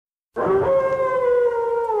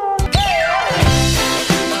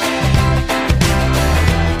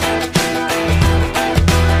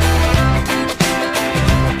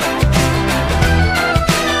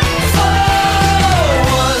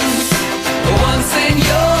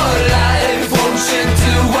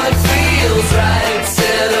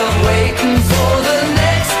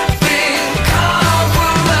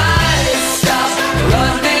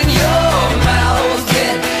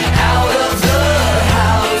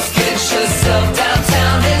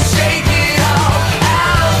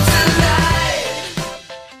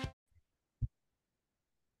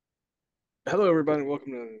Hello, everybody, and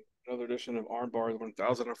welcome to another edition of Armbar, the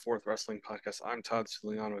 1004th Wrestling Podcast. I'm Todd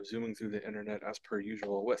Suliano, zooming through the internet as per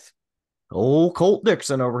usual with. Old Colt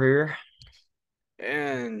Dixon over here.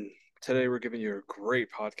 And today we're giving you a great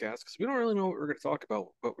podcast because we don't really know what we're going to talk about,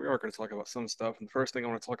 but we are going to talk about some stuff. And the first thing I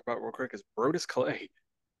want to talk about real quick is Brodus Clay.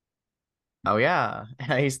 Oh yeah,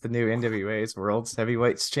 he's the new NWA's World's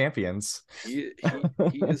Heavyweights Champions. He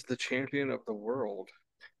is the champion of the world.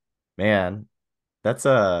 Man, that's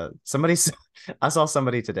somebody. I saw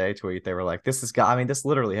somebody today tweet. They were like, "This is I mean, this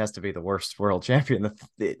literally has to be the worst world champion that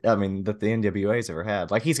the NWA's ever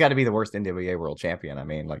had. Like, he's got to be the worst NWA world champion. I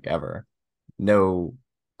mean, like ever, no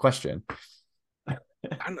question." I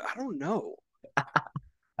don't know.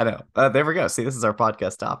 I know. There we go. See, this is our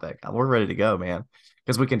podcast topic. We're ready to go, man,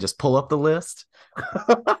 because we can just pull up the list.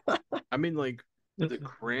 I mean, like, the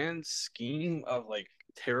grand scheme of like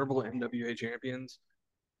terrible NWA champions.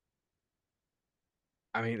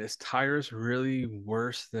 I mean, is Tyrus really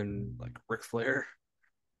worse than like Ric Flair?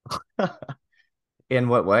 In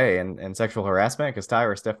what way? In sexual harassment? Because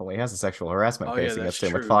Tyrus definitely has a sexual harassment case against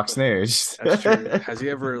him with Fox News. That's true. Has he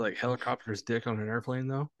ever like helicoptered his dick on an airplane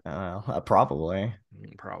though? Probably.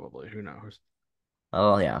 Probably. Who knows?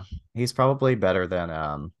 Oh yeah, he's probably better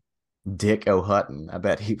than Dick O'Hutton. I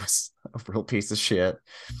bet he was a real piece of shit.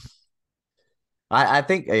 I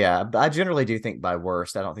think, yeah, I generally do think by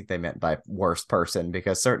worst. I don't think they meant by worst person,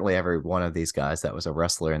 because certainly every one of these guys that was a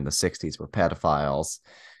wrestler in the 60s were pedophiles.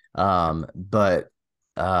 But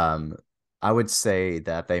I would say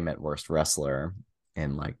that they meant worst wrestler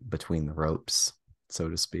in like between the ropes, so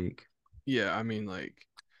to speak. Yeah, I mean like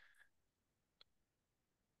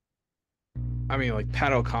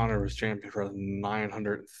Pat O'Connor was champion for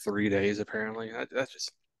 903 days apparently. That's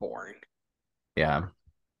just boring. Yeah.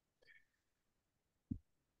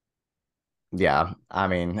 Yeah, I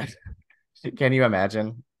mean, can you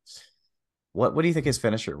imagine? What do you think his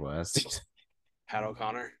finisher was? Pat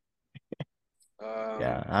O'Connor.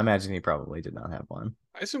 Yeah, I imagine he probably did not have one.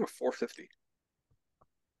 I assume a 450.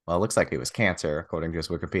 Well, it looks like it was cancer, according to his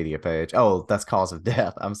Wikipedia page. Oh, that's cause of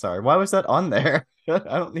death. I'm sorry. Why was that on there? I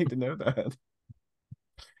don't need to know that.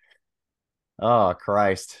 Oh,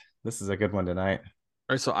 Christ. This is a good one tonight.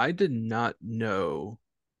 All right, so I did not know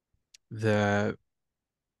that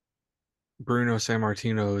Bruno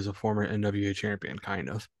Sammartino is a former NWA champion, kind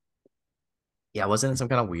of. Yeah, wasn't it some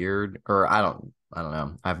kind of weird, or I don't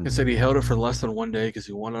know. He said he held it for less than one day because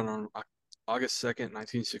he won it on August 2nd,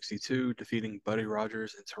 1962, defeating Buddy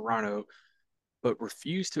Rogers in Toronto, but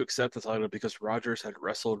refused to accept the title because Rogers had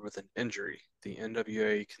wrestled with an injury. The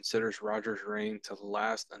NWA considers Rogers' reign to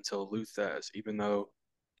last until Lou Thesz, even though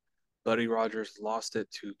Buddy Rogers lost it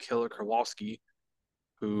to Killer Kowalski,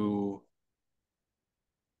 who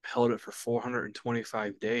held it for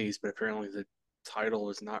 425 days, but apparently the title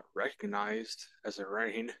was not recognized as a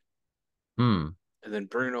reign. Hmm. And then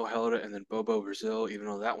Bruno held it, and then Bobo Brazil, even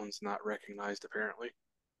though that one's not recognized apparently.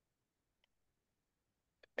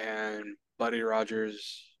 And Buddy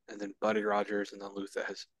Rogers, and then Buddy Rogers, and then Lou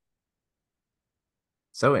Thesz.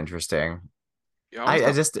 So interesting. Yeah,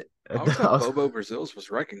 I just I thought Bobo Brazil's was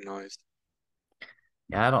recognized.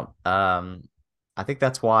 Yeah, I don't. I think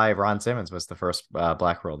that's why Ron Simmons was the first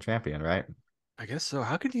Black World Champion, right? I guess so.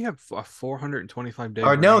 How could you have a 425 day?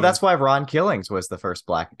 Or no, that's why Ron Killings was the first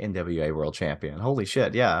Black NWA World Champion. Holy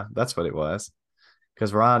shit! Yeah, that's what it was.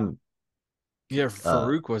 Because Ron. Yeah,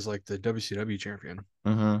 Farouk was like the WCW champion.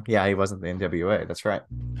 Yeah, he wasn't the NWA. That's right.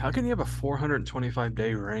 How can you have a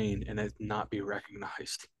 425-day reign and it not be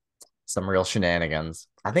recognized? Some real shenanigans.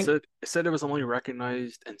 I think it said it was only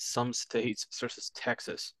recognized in some states, such as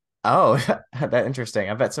Texas. Oh, that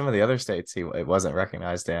interesting. I bet some of the other states it wasn't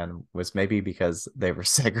recognized in was maybe because they were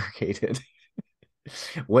segregated.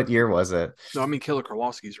 What year was it? No, I mean Killer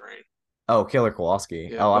Kowalski's reign. Oh, Killer Kowalski.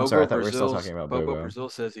 Yeah, I'm sorry. I thought we were still talking about Bobo Brazil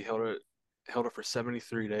says he held it for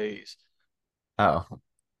 73 days. Oh.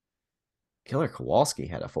 Killer Kowalski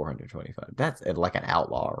had a 425. That's like an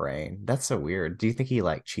outlaw reign. That's so weird. Do you think he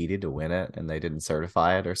like cheated to win it and they didn't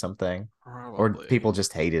certify it or something? Probably. Or people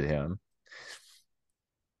just hated him?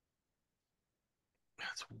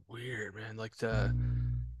 It's weird, man. Like the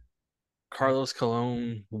Carlos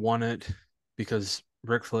Colon won it because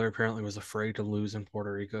Ric Flair apparently was afraid to lose in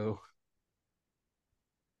Puerto Rico.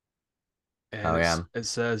 And Oh yeah. it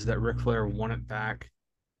says that Ric Flair won it back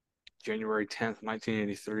January 10th,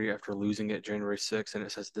 1983, after losing it January 6th. And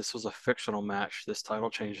it says this was a fictional match. This title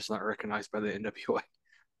change is not recognized by the NWA.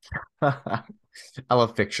 I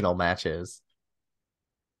love fictional matches.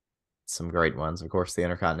 Some great ones. Of course, the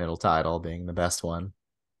Intercontinental title being the best one.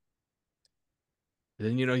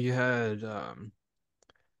 Then, you had the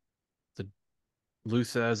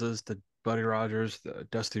Luthez's, the Buddy Rogers, the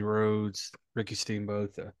Dusty Rhodes, Ricky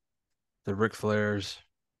Steamboat, the Ric Flairs.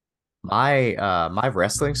 My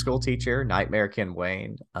wrestling school teacher, Nightmare Ken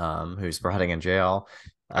Wayne, who's rotting in jail.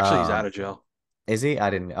 Actually, he's out Um, of jail. is he? I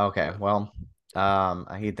didn't. Okay, Yeah. well,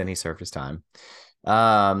 he served his time.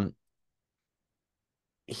 Um,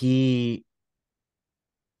 he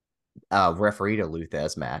refereed a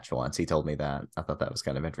Luthez match once. He told me that. I thought that was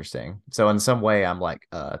kind of interesting. So in some way, I'm like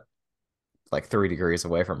 3 degrees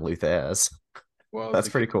away from Luthez. Well, That's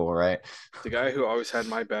pretty cool, right? the guy who always had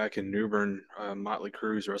my back in New Bern, Motley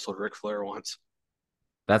Cruz, wrestled Ric Flair once.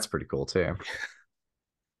 That's pretty cool too,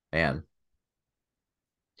 man.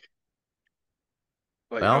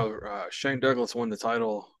 But Well, Shane Douglas won the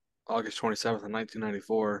title August 27th,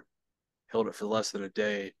 1994. Held it for less than a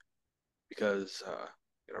day because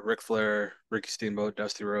Ric Flair, Ricky Steamboat,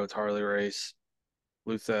 Dusty Rhodes, Harley Race,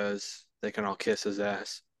 Luthez, they can all kiss his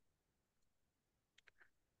ass.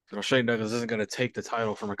 Shane Douglas isn't going to take the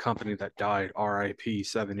title from a company that died, RIP,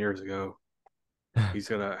 7 years ago. He's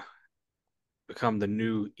going to become the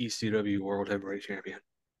new ECW World Heavyweight Champion.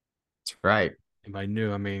 that's right. And by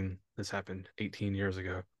new, I mean this happened 18 years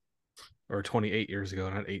ago. Or 28 years ago,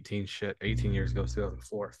 not 18. Shit, 18 years ago,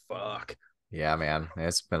 2004. Fuck. Yeah, man.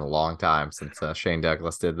 It's been a long time since Shane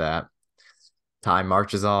Douglas did that. Time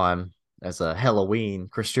marches on, as a Halloween,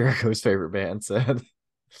 Chris Jericho's favorite band said.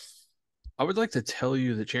 I would like to tell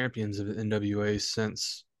you the champions of the NWA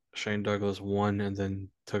since Shane Douglas won and then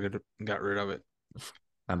took it and got rid of it.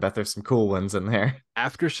 I bet there's some cool ones in there.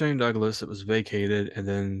 After Shane Douglas, it was vacated, and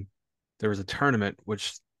then there was a tournament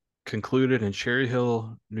which concluded in Cherry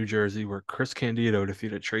Hill, New Jersey, where Chris Candido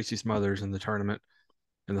defeated Tracy Smothers in the tournament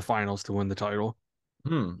in the finals to win the title.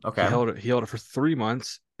 He Okay. held it. He held it for 3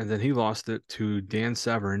 months, and then he lost it to Dan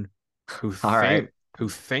Severn, who All right. who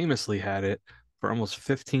famously had it for almost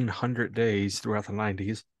 1,500 days throughout the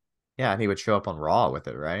 90s. Yeah, and he would show up on Raw with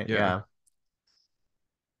it, right? Yeah, Yeah.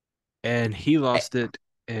 and he lost it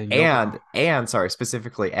in Yokohama. And sorry,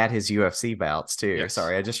 specifically at his UFC bouts too. Yes,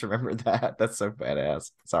 Sorry, I just remembered that. That's so badass.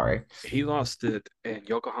 Sorry. he lost it in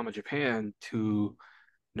Yokohama, Japan, to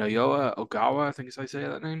Naoya Ogawa. I think is how you say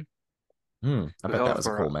that name. I Who bet held that it was a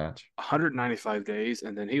for cool match. 195 days,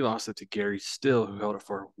 and then he lost it to Gary Still, who held it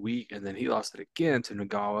for a week, and then he lost it again to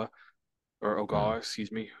Nagawa or Hmm. Ogawa,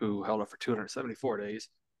 excuse me, who held it for 274 days,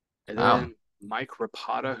 and Wow. then Mike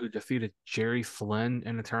Rapata, who defeated Jerry Flynn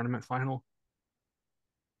in the tournament final.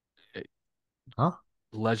 Huh?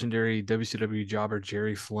 Legendary WCW jobber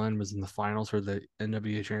Jerry Flynn was in the finals for the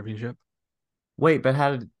NWA Championship. Wait, but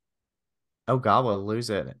how did Ogawa lose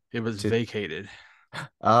it It was to vacated.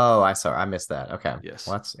 Oh, I missed that. Okay. Yes.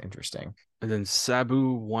 Well, that's interesting. And then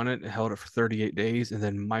Sabu won it and held it for 38 days. And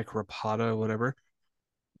then Mike Rapata, whatever,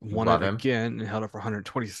 won it Love him. again and held it for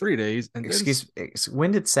 123 days. And then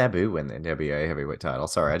When did Sabu win the NWA heavyweight title?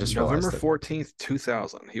 Sorry, I just November realized that. 14th,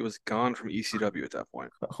 2000, he was gone from ECW at that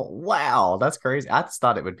point. Oh, wow, that's crazy. I just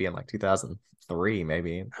thought it would be in like 2003,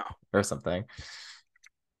 maybe, Oh. or something.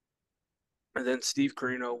 And then Steve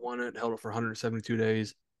Corino won it, held it for 172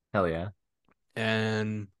 days. Hell yeah.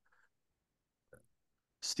 And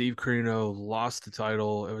Steve Corino lost the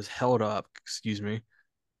title. It was held up, excuse me,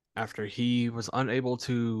 after he was unable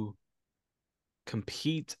to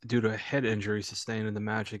compete due to a head injury sustained in the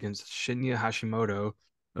match against Shinya Hashimoto,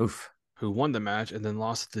 Oof. who won the match and then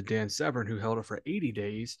lost to Dan Severn, who held it for 80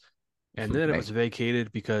 days. And then it Man. was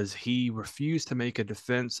vacated because he refused to make a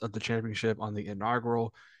defense of the championship on the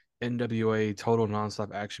inaugural NWA Total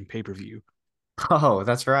Nonstop Action pay per view. Oh,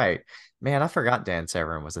 that's right. Man, I forgot Dan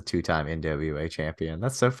Severn was a two-time NWA champion.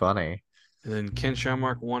 That's so funny. And then Ken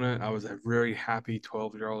Shamrock won it. I was a very happy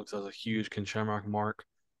 12-year-old because I was a huge Ken Shamrock mark.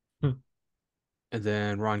 And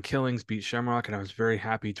then Ron Killings beat Shamrock, and I was very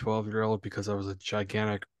happy 12-year-old because I was a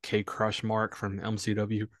gigantic K Crush mark from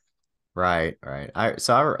MCW. Right, right.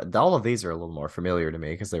 All of these are a little more familiar to me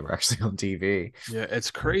because they were actually on TV. Yeah,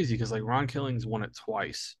 it's crazy because like Ron Killings won it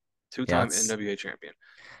twice, Yeah, two-time NWA champion.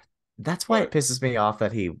 That's why it But pisses me off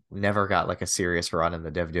that he never got like a serious run in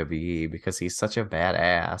the WWE because he's such a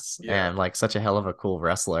badass yeah, and like such a hell of a cool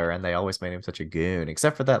wrestler, and they always made him such a goon,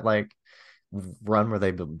 except for that like run where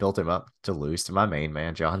they built him up to lose to my main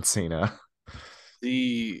man, John Cena.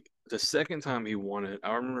 the second time he won it,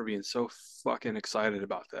 I remember being so fucking excited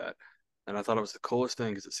about that, and I thought it was the coolest thing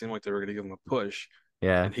because it seemed like they were going to give him a push.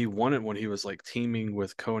 Yeah. And he won it when he was like teaming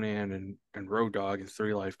with Conan and Road Dogg and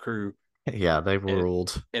Three Life Crew, Yeah, they and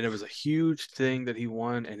ruled. and it was a huge thing that he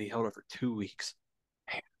won, and he held it for 2 weeks.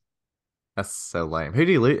 That's so lame. Who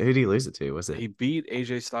do you lose it to? Was it He beat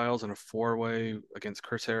AJ Styles in a four-way against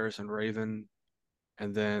Chris Harris and Raven,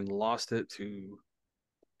 and then lost it to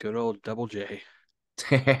good old Double J.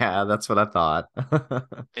 Yeah, that's what I thought.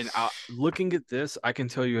 And looking at this, I can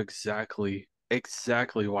tell you exactly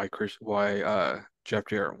why Jeff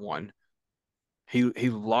Jarrett won. He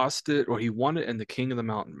lost it, or he won it in the King of the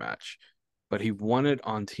Mountain match, but he won it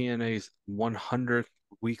on TNA's 100th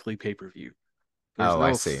weekly pay-per-view. There's Oh, I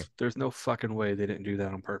no see. there's no fucking way they didn't do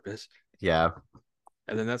that on purpose. Yeah.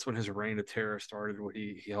 And then that's when his reign of terror started, where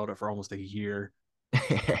he held it for almost a year.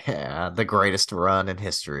 Yeah, the greatest run in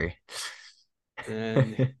history.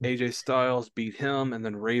 Then AJ Styles beat him, and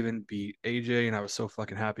then Raven beat AJ, and I was so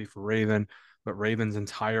fucking happy for Raven. But Raven's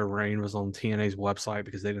entire reign was on TNA's website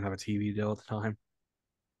because they didn't have a TV deal at the time.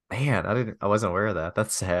 Man, I wasn't aware of that.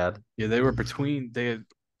 That's sad. Yeah, they were between they had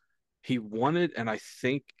he won it, and I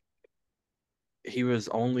think he was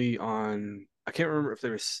only on, I can't remember if they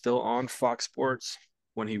were still on Fox Sports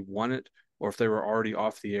when he won it, or if they were already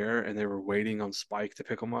off the air and they were waiting on Spike to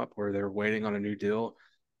pick him up, or they were waiting on a new deal.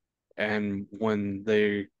 And when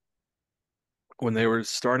they were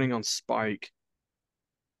starting on Spike,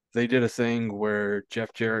 they did a thing where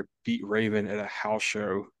Jeff Jarrett beat Raven at a house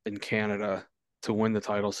show in Canada to win the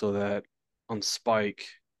title, so that on Spike,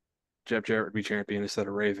 Jeff Jarrett would be champion instead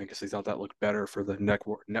of Raven because they thought that looked better for the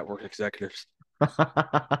network executives.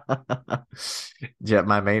 Jeff,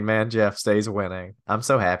 my main man Jeff stays winning. I'm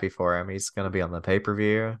so happy for him. He's gonna be on the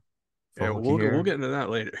pay-per-view. Yeah, Full we'll gear. get into that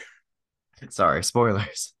later. Sorry,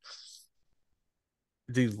 spoilers.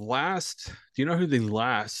 Do you know who the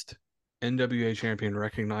last NWA champion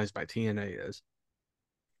recognized by TNA is?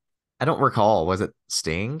 I don't recall. Was it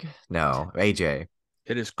Sting? No, AJ.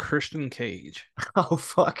 It is Christian Cage. Oh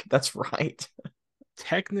fuck, that's right.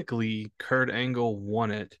 Technically, Kurt Angle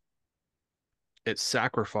won it at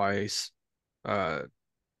Sacrifice, uh,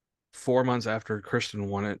 4 months after Christian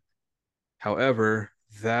won it. However,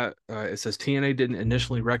 that it says TNA didn't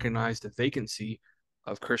initially recognize the vacancy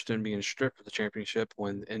of Christian being stripped of the championship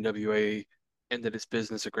when NWA ended its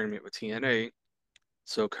business agreement with TNA.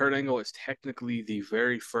 So Kurt Angle is technically the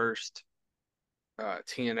very first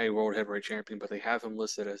TNA World Heavyweight Champion, but they have him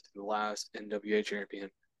listed as the last NWA champion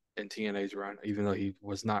in TNA's run, even though he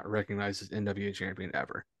was not recognized as NWA champion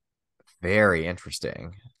ever. Very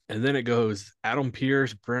interesting. And then it goes Adam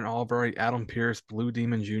Pearce, Brent Albright, Adam Pearce, Blue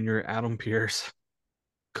Demon Jr., Adam Pearce,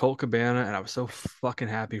 Colt Cabana, and I was so fucking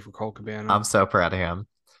happy for Colt Cabana. I'm so proud of him.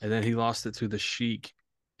 And then he lost it to the Sheik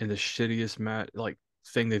in the shittiest match like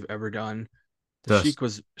thing they've ever done. The The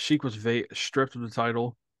Sheik was stripped of the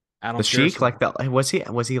title. the Adam Pearce Sheik, was like that,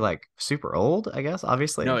 was he like super old, I guess, no,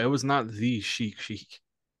 obviously. it was not the Sheik.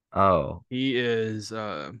 Oh. He is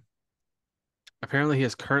apparently he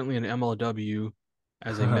is currently in MLW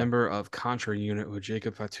as a member of Contra Unit with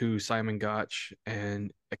Jacob Fatu, Simon Gotch,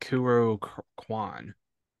 and Akuro Kwan.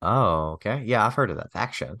 Oh, okay. Yeah, I've heard of that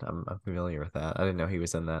faction. I'm familiar with that. I didn't know he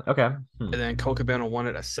was in that. Okay. Hmm. And then Colt Cabana won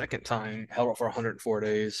it a second time, held it for 104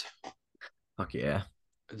 days. Fuck yeah.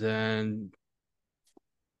 Then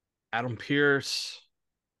Adam Pearce,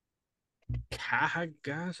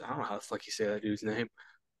 Cahagas, I don't know how the fuck you say that dude's name.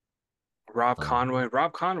 Rob Uh, Conway.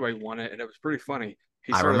 Rob Conway won it, and it was pretty funny.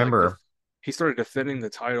 He I started like remember. he started defending the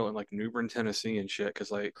title in like New Bern, Tennessee, and shit.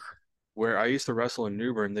 Because like where I used to wrestle in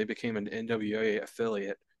New Bern, they became an NWA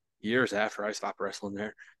affiliate years after I stopped wrestling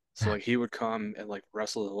there. So like he would come and like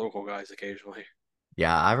wrestle the local guys occasionally.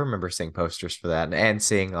 Yeah, I remember seeing posters for that and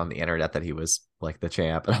seeing on the internet that he was like the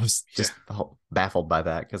champ. And I was Yeah. just baffled by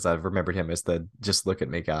that because I remembered him as the just look at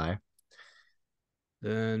me guy.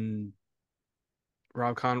 Then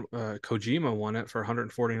Kojima won it for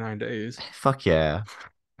 149 days. Fuck yeah.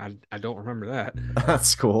 I don't remember that.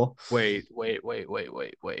 That's cool. Wait.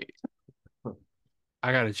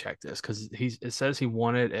 I gotta check this because it says he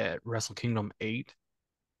won it at Wrestle Kingdom 8.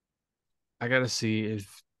 I gotta see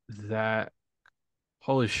if that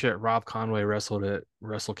holy shit, Rob Conway wrestled at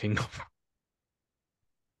Wrestle Kingdom.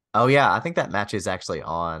 Oh yeah, I think that match is actually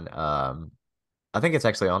on I think it's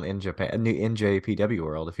actually on in Japan, new NJPW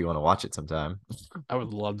World if you want to watch it sometime. I would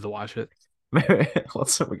love to watch it.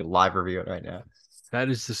 We can live review it right now. That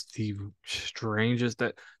is just the strangest.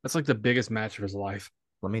 That's like the biggest match of his life.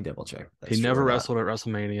 Let me double check. He That's true never or not. wrestled at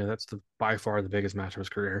WrestleMania. That's the by far the biggest match of his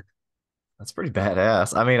career. That's pretty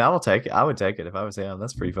badass. I mean, I will take it. I would take it if I was him.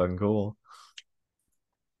 That's pretty fucking cool.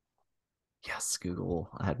 Yes, Google.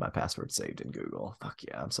 I had my password saved in Google. Fuck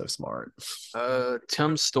yeah, I'm so smart.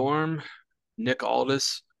 Tim Storm, Nick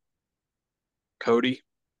Aldis, Cody.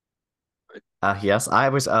 Yes, I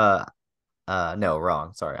was no,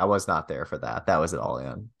 wrong. Sorry. I was not there for that. That was it all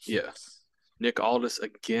in. Yeah, Nick Aldis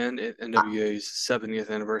again at I, NWA's 70th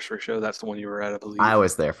anniversary show. That's the one you were at, I I believe.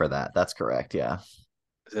 was there for that. That's correct. Yeah.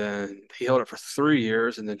 Then he held it for 3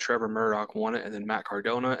 years, and then Trevor Murdoch won it, and then Matt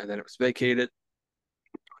Cardona, and then it was vacated.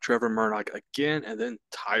 Trevor Murdoch again, and then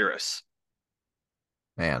Tyrus.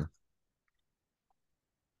 Man.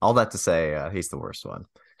 All that to say, he's the worst one.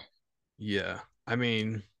 Yeah, I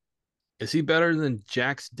mean, is he better than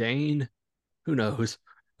Jax Dane? Who knows?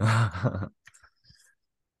 Did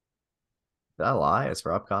I lie? It's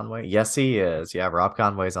Rob Conway? Yes, he is. Yeah, Rob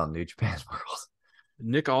Conway's on New Japan World.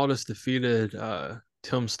 Nick Aldis defeated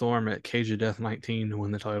Tim Storm at Cage of Death 19 to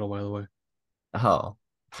win the title, by the way. Oh.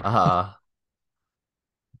 Uh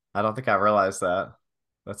I don't think I realized that.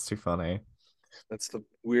 That's too funny. That's the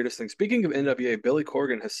weirdest thing. Speaking of NWA, Billy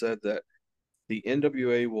Corgan has said that the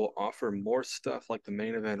NWA will offer more stuff like the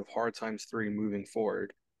main event of Hard Times 3 moving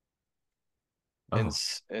forward. And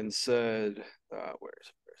Oh. and said, where's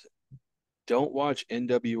it? Don't watch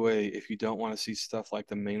NWA if you don't want to see stuff like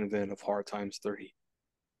the main event of Hard Times 3.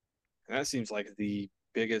 And that seems like the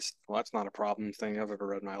biggest, well, that's not a problem thing I've ever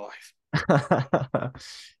read in my life.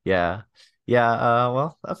 Yeah. Yeah,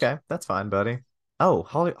 well, okay. That's fine, buddy. Oh,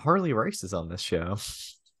 Harley Race is on this show.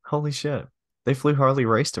 Holy shit. They flew Harley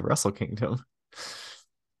Race to Wrestle Kingdom.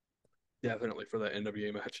 Definitely for that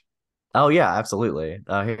NWA match. Oh yeah, absolutely.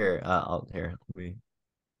 Here,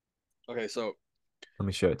 Okay, so let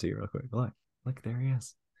me show it to you real quick. Look, there he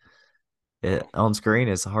is. It oh, on screen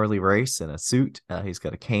is Harley Race in a suit. He's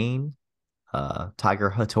got a cane.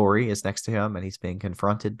 Tiger Hattori is next to him, and he's being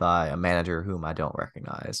confronted by a manager whom I don't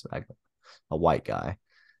recognize, like a white guy.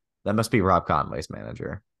 That must be Rob Conway's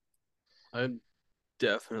manager. I'm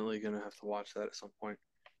definitely gonna have to watch that at some point.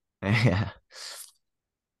 Yeah,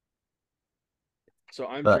 So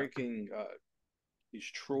I'm but drinking these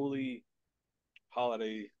Truly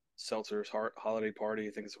holiday seltzers, holiday party,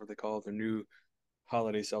 I think is what they call it, the new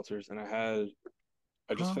holiday seltzers. And I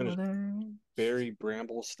just finished holiday. Berry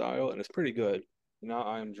Bramble style, and it's pretty good. Now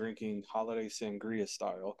I'm drinking holiday sangria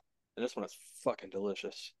style, and this one is fucking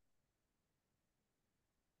delicious.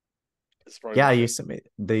 It's probably Yeah, my you favorite. sent me.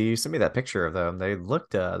 You sent me that picture of them. They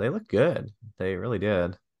looked good. They really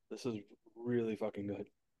did. This is really fucking good.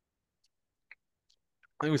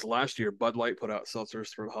 I think it was last year Bud Light put out seltzers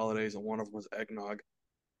for the holidays, and one of them was eggnog.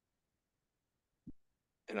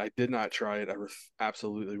 And I did not try it.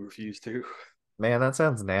 Absolutely refused to. Man, that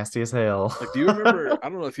sounds nasty as hell. Like, do you remember? I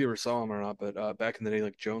don't know if you ever saw them or not, but back in the day,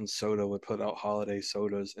 like Jones Soda would put out holiday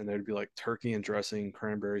sodas, and there'd be like turkey and dressing,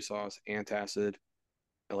 cranberry sauce, antacid,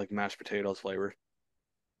 and like mashed potatoes flavor.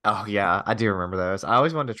 Oh yeah, I do remember those. I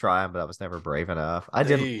always wanted to try them, but I was never brave enough. I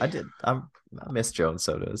They, did. I miss Jones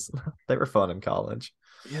sodas. They were fun in college.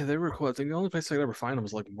 yeah, they were cool. I think the only place I could ever find them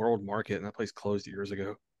was like World Market, and that place closed years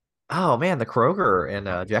ago. Oh man, the Kroger in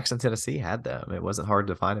Jackson, Tennessee had them. It wasn't hard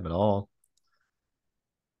to find them at all.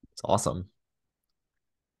 It's awesome.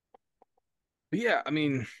 But yeah, I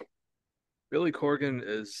mean, Billy Corgan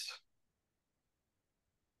is,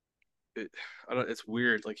 it, I don't, it's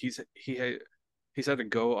weird. Like he's had to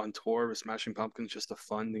go on tour with Smashing Pumpkins just to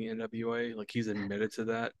fund the NWA. Like he's admitted to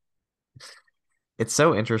that. It's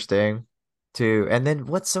so interesting too. And then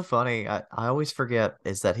what's so funny, I always forget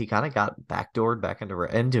is that he kind of got backdoored back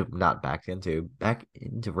into not back into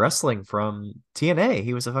wrestling from TNA.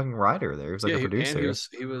 He was a fucking writer there. He was like Yeah, a and he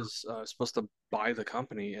producer. was supposed to buy the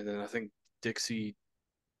company, and then I think Dixie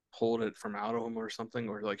pulled it from out of him or something,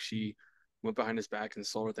 or like she went behind his back and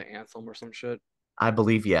sold it to Anthem or some shit. I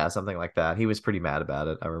believe, yeah, something like that. He was pretty mad about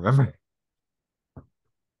it. I remember.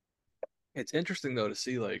 It's interesting though to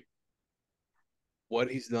see like what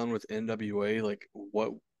he's done with NWA, like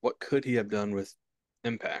what could he have done with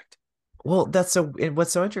Impact? Well, that's so. And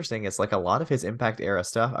what's so interesting is like a lot of his Impact era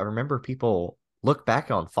stuff. I remember people look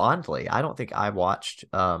back on fondly. I don't think I watched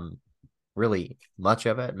really much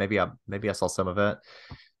of it. Maybe I saw some of it,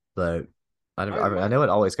 but I I my know it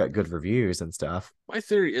always got good reviews and stuff. my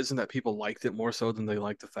theory isn't that people liked it more so than they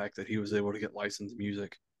liked the fact that he was able to get licensed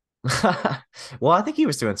music. Well, I think he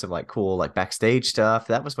was doing some like cool like backstage stuff.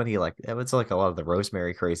 That was when he like it was like a lot of the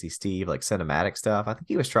Rosemary Crazy Steve like cinematic stuff. I think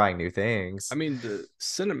he was trying new I things. mean, the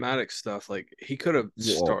cinematic stuff, like he could have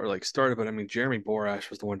Well, started, but I mean, Jeremy Borash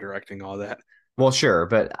was the one directing all that. well, sure,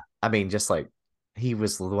 but I mean, just like he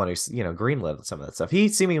was the one who greenlit some of that stuff. He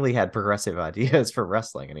seemingly had progressive ideas for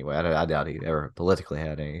wrestling anyway. I doubt he ever politically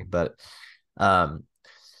had any, but um,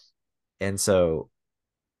 and so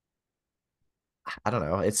I don't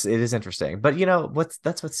know. It is interesting, but what's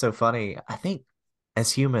so funny. I think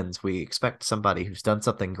as humans, we expect somebody who's done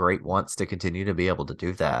something great once to continue to be able to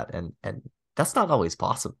do that, and that's not always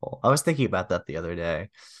possible. I was thinking about that the other day.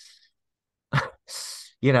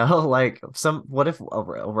 Like what if a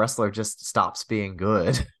wrestler just stops being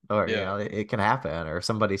good, or Yeah. it can happen, or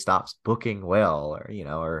somebody stops booking well, or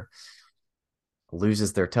or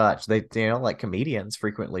loses their touch. They, like comedians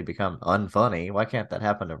frequently become unfunny. Why can't that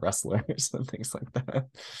happen to wrestlers and things like that?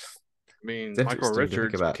 I It's mean, Michael interesting to think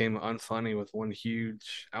Richards about. became unfunny with one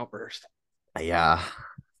huge outburst. Yeah.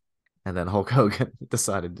 And then Hulk Hogan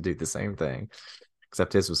decided to do the same thing,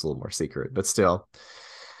 except his was a little more secret, but still.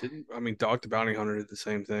 Didn't I mean Dog the Bounty Hunter did the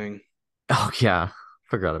same thing? Oh, yeah.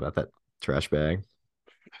 Forgot about that trash bag.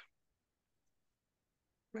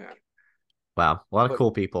 Man. Wow. A lot of But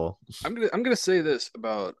cool people. I'm gonna say this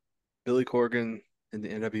about Billy Corgan and the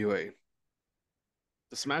NWA.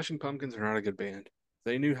 The Smashing Pumpkins are not a good band.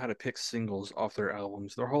 They knew how to pick singles off their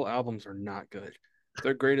albums. Their whole albums are not good.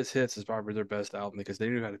 Their greatest hits is probably their best album because they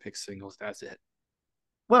knew how to pick singles. That's it.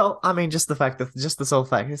 Well, I mean, just the sole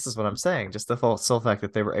fact, this is what I'm saying, just the sole fact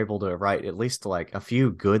that they were able to write at least like a few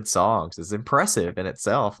good songs is impressive in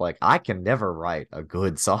itself. Like, I can never write a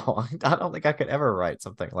good song. I don't think I could ever write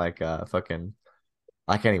something like fucking,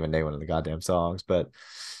 I can't even name one of the goddamn songs, but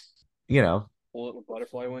you know, Bullet with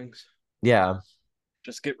Butterfly Wings. yeah,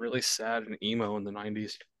 Just get really sad and emo in the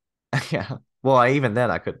 90s. yeah. Well, even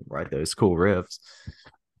then, I couldn't write those cool riffs.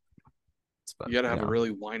 But You got to have a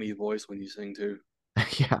really whiny voice when you sing too.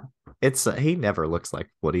 yeah, it's he never looks like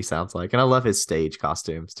what he sounds like, and I love his stage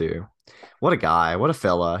costumes too. What a guy! What a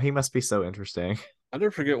fella! He must be so interesting. I'll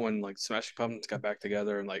never forget when like Smashing Pumpkins got back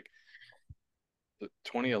together in like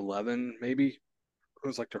 2011, maybe. It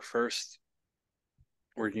was like their first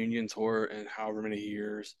reunion tour in however many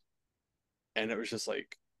years. And it was just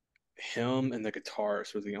like him and the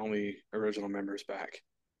guitarist were the only original members back.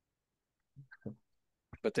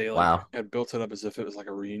 But they like Wow. had built it up as if it was like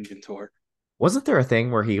a reunion tour. Wasn't there a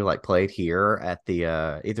thing where he like played here at the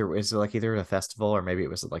either at a festival or maybe it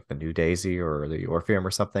was like the New Daisy or the Orpheum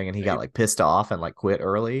or something, and he got He like pissed off and like quit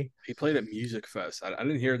early? he played at Music Fest. I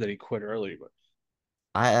didn't hear that he quit early, but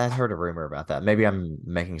I heard a rumor about that. Maybe I'm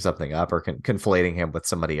making something up or conflating him with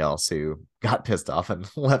somebody else who got pissed off and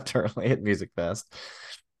left early at Music Fest,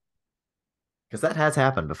 because that has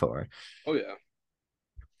happened before. oh yeah.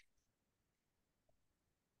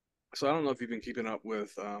 So I don't know if you've been keeping up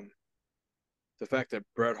with the fact that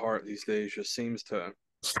Bret Hart these days just seems to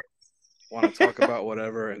want to talk about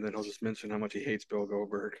whatever, and then he'll just mention how much he hates Bill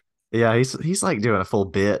Goldberg. Yeah, he's like doing a full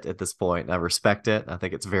bit at this point. And I respect it. I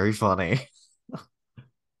think it's very funny.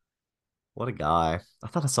 What a guy. I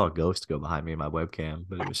thought I saw a ghost go behind me in my webcam,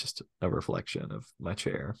 but it was just a reflection of my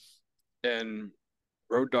chair. And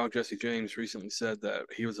Road Dogg Jesse James recently said that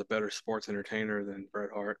he was a better sports entertainer than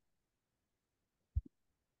Bret Hart.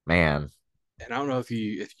 Man, And I don't know if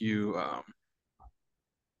you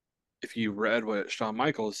read what Shawn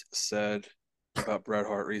Michaels said about Bret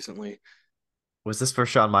Hart recently. was this where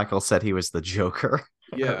Shawn Michaels said he was the Joker?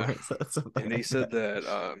 Or Yeah, was that something and like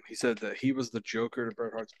that? he said that he was the Joker to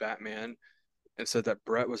Bret Hart's Batman, and said that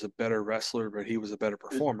Bret was a better wrestler, but he was a better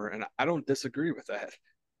performer. And I don't disagree with that.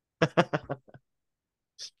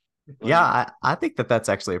 Yeah, Like I think that that's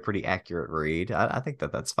actually a pretty accurate read. I think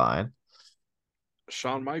that that's fine.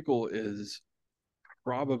 Shawn Michael is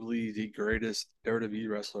probably the greatest WWE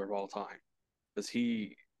wrestler of all time because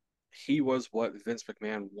he was what Vince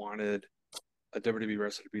McMahon wanted a WWE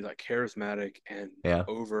wrestler to be, like charismatic and Yeah.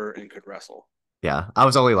 over and could wrestle. Yeah. I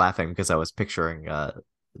was only laughing because I was picturing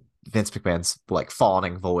Vince McMahon's like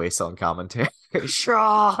fawning voice on commentary.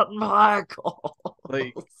 Shawn Michaels.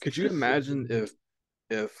 Like, could you imagine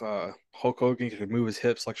if Hulk Hogan could move his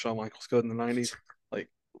hips like Shawn Michaels could in the 90s? Like,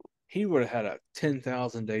 he would have had a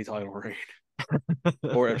 10,000 day title reign.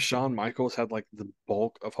 Or if Shawn Michaels had like the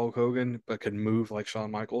bulk of Hulk Hogan but could move like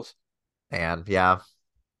Shawn Michaels. And yeah.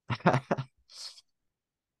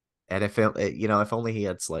 And if only he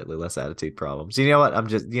had slightly less attitude problems. You know what?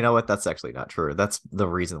 you know what? That's actually not true. That's the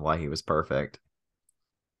reason why he was perfect.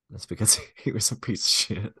 That's because he was a piece of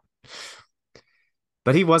shit.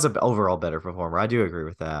 But he was an overall better performer. I do agree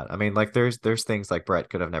with that. I mean, like there's things like Brett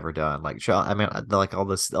could have never done. Like Shaw, I mean, like all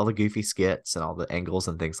the goofy skits and all the angles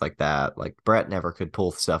and things like that. Like Brett never could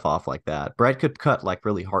pull stuff off like that. Brett could cut like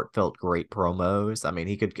really heartfelt, great promos. I mean,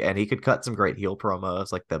 he could cut some great heel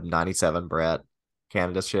promos, like the '97 Brett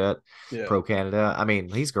Canada shit, Yeah. pro Canada. I mean,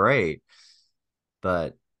 he's great.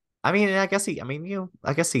 But I mean, I mean,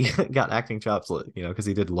 I guess he got acting chops, because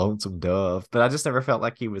he did Lonesome Dove. But I just never felt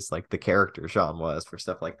like he was like the character Sean was for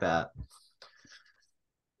stuff like that.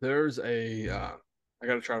 There's a I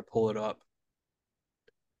gotta try to pull it up.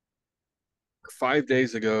 5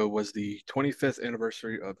 days ago was the 25th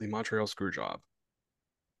anniversary of the Montreal Screwjob,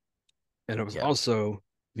 and it was Yeah, also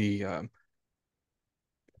the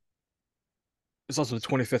it's also the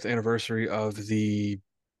 25th anniversary of the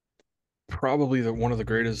probably the one of the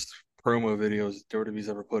greatest promo videos WWE's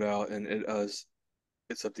ever put out, and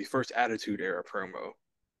it's of the first Attitude Era promo,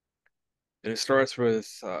 and it starts with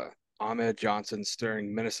Ahmed Johnson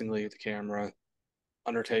staring menacingly at the camera,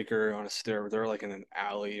 Undertaker on a stair. They're like in an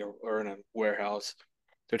alley or in a warehouse.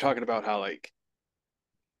 They're talking about how like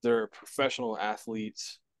they're professional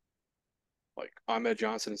athletes. Like Ahmed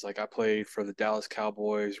Johnson is like, I played for the Dallas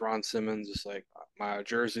Cowboys. Ron Simmons is like, my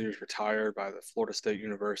jersey was retired by the Florida State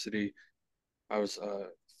University. I was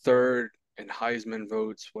third in Heisman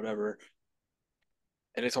votes, whatever.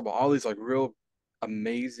 And it's about all these like real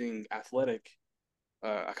amazing athletic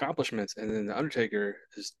accomplishments. And then the Undertaker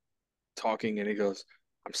is talking and he goes,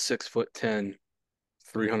 I'm 6'10",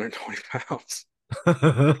 320 pounds.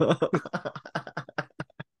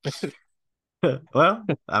 well,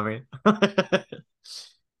 I mean,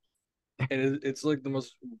 And it's like the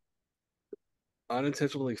most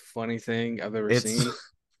unintentionally funny thing I've ever it's seen.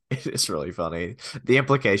 it's really funny. The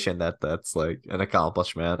implication that that's like an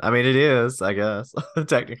accomplishment. I mean, it is, I guess,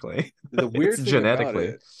 technically. The It's weird thing about genetically.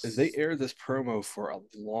 it is they aired this promo for a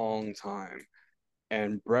long time,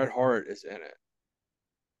 and Bret Hart is in it.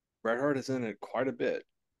 Bret Hart is in it quite a bit,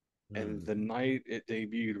 and Hmm. the night it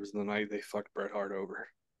debuted was the night they fucked Bret Hart over.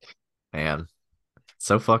 Man,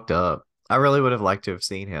 so fucked up. I really would have liked to have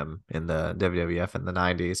seen him in the WWF in the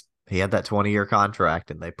 90s. He had that 20-year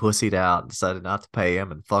contract and they pussied out and decided not to pay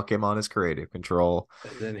him and fuck him on his creative control.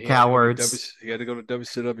 And then Cowards. He had to go to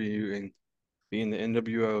WCW and be in the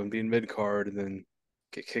NWO and be in mid card, and then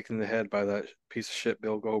get kicked in the head by that piece of shit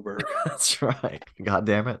Bill Goldberg. That's right. God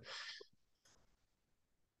damn it.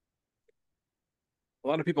 A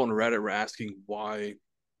lot of people on Reddit were asking why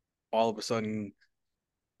all of a sudden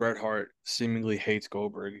Bret Hart seemingly hates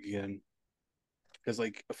Goldberg again. Because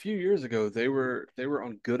like a few years ago, they were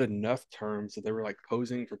on good enough terms that they were like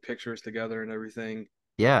posing for pictures together and everything.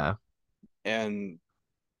 Yeah. And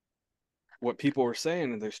what people were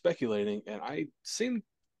saying, and they're speculating, and I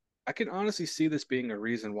can honestly see this being a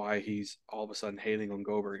reason why he's all of a sudden hating on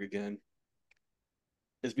Goldberg again,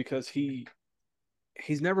 is because he's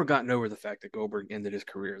never gotten over the fact that Goldberg ended his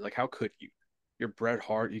career. Like, how could you? You're Bret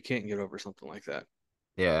Hart, you can't get over something like that.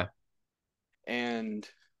 Yeah. And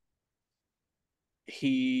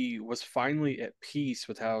he was finally at peace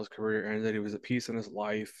with how his career ended. He was at peace in his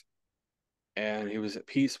life, and he was at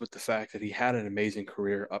peace with the fact that he had an amazing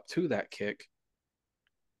career up to that kick.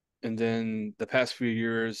 And then the past few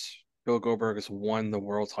years, Bill Goldberg has won the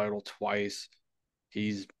world title twice.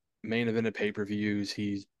 He's main evented pay-per-views.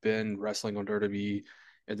 He's been wrestling on WWE,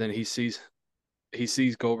 and then he sees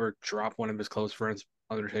Goldberg drop one of his close friends,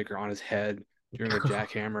 Undertaker, on his head during a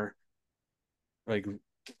jackhammer, like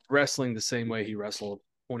wrestling the same way he wrestled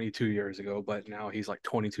 22 years ago, but now he's like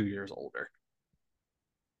 22 years older.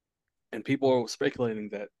 And people are speculating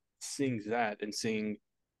that seeing that and seeing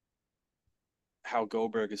how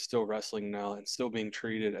Goldberg is still wrestling now and still being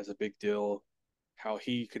treated as a big deal, how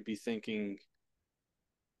he could be thinking,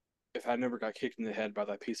 if I never got kicked in the head by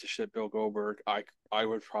that piece of shit Bill Goldberg, I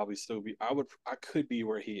would probably still be I could be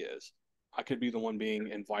where he is. I could be the one being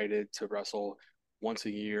invited to wrestle once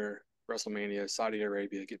a year, WrestleMania, Saudi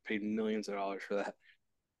Arabia, get paid millions of dollars for that.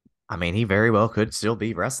 I mean, he very well could still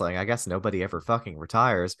be wrestling. I guess nobody ever fucking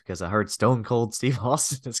retires because I heard Stone Cold Steve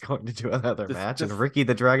Austin is going to do another The match and the Ricky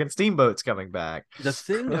the Dragon Steamboat's coming back. the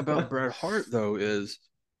thing about Bret Hart though is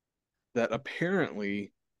that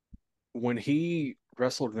apparently when he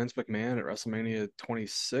wrestled Vince McMahon at WrestleMania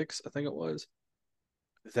 26, I think it was,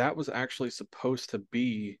 that was actually supposed to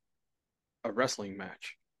be a wrestling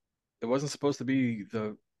match. It wasn't supposed to be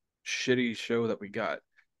the shitty show that we got,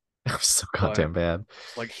 It was so but goddamn bad.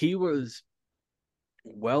 like he was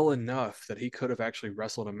well enough that he could have actually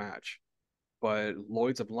wrestled a match. But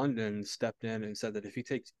Lloyd's of London stepped in and said that if he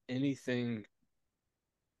takes anything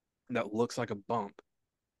that looks like a bump,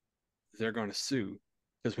 they're going to sue.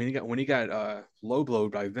 because when he got low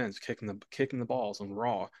blowed by Vince kicking the balls on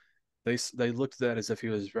Raw, they looked at that as if he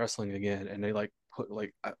was wrestling again, and they like put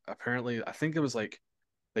like apparently I think it was like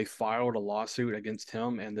they filed a lawsuit against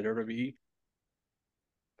him and the WWE,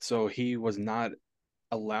 so he was not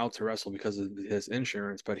allowed to wrestle because of his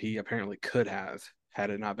insurance, but he apparently could have had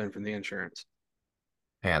it not been for the insurance.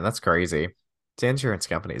 Man, that's crazy. The insurance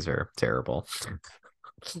companies are terrible.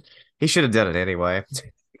 He should have done it anyway.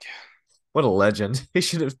 What a legend. He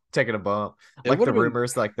should have taken a bump. It Like would the have been,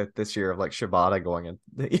 rumors like that this year of like Shibata going in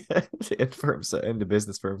for himself, into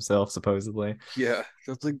business for himself, supposedly. yeah.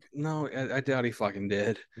 It's like, no, I doubt he fucking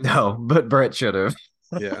did. No, but Brett should have.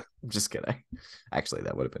 Yeah, I'm just kidding. Actually,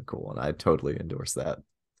 that would have been cool, and I totally endorse that.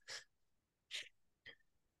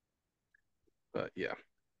 but yeah.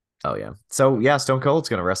 Oh yeah. So yeah, Stone Cold's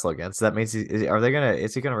gonna wrestle again. So that means are they gonna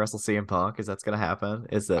is he gonna wrestle CM Punk? Is that's gonna happen?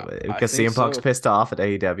 Is that I because think CM Punk's so. pissed off at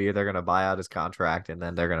AEW, they're gonna buy out his contract and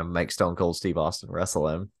then they're gonna make Stone Cold Steve Austin wrestle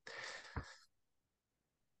him.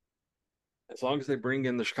 As long as they bring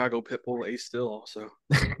in the Chicago Pitbull Ace Still also.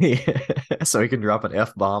 Yeah. So he can drop an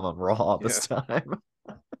F bomb on Raw this Yeah. time.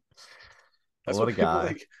 That's What what a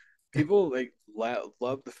guy. people like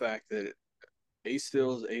love the fact that Ace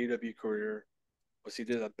Still's AEW career was he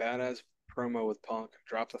did a badass promo with Punk,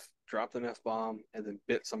 dropped an F bomb, and then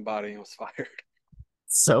bit somebody and was fired.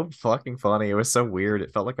 So fucking funny. It was so weird.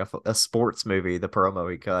 It felt like a sports movie, the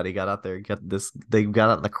promo he cut. He got out there, he got this, they got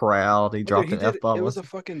out in the crowd, he Oh, dude, dropped he an did. F It bomb. was a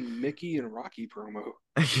fucking Mickey and Rocky promo.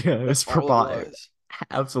 Yeah, it That's was all it was.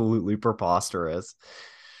 absolutely preposterous.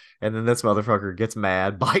 And then this motherfucker gets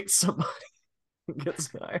mad, bites somebody, gets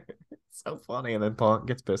fired. It's so funny. And then Punk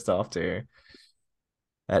gets pissed off too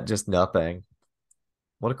at just nothing.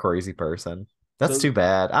 What a crazy person. That's So, too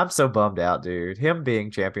bad. I'm so bummed out, dude. Him being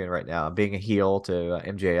champion right now, being a heel to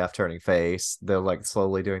MJF turning face, they're like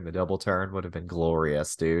slowly doing the double turn would have been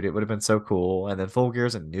glorious, dude. It would have been so cool. And then Full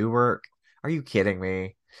Gear's in Newark. Are you kidding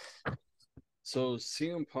me? so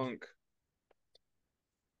CM Punk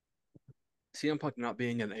not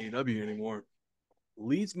being in AEW anymore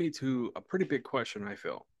leads me to a pretty big question. I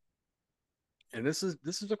feel, and this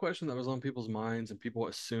is a question that was on people's minds and people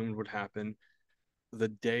assumed would happen the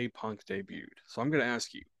day Punk debuted. So I'm going to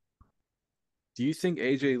ask you: do you think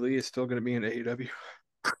AJ Lee is still going to be in AEW?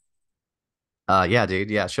 Yeah, dude.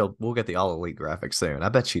 Yeah, we'll get the all elite graphic soon. I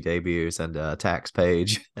bet she debuts and tax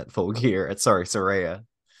page at Full Gear. Sorry, Soraya.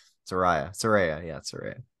 Yeah,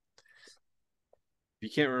 Soraya. If you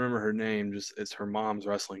can't remember her name, just it's her mom's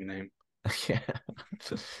wrestling name. Yeah,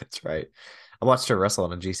 that's right. I watched her wrestle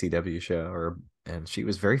on a GCW show, and she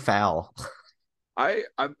was very foul. I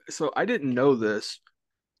didn't know this.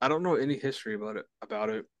 I don't know any history about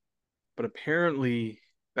it, but apparently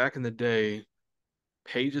back in the day,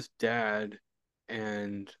 Paige's dad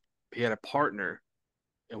and he had a partner,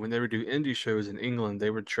 and when they would do indie shows in England, they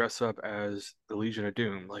would dress up as the Legion of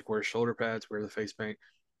Doom, like wear shoulder pads, wear the face paint,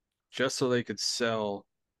 just so they could sell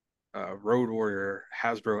Road Warrior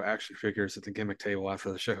Hasbro action figures at the gimmick table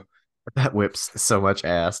after the show. That whips so much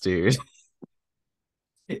ass, dude.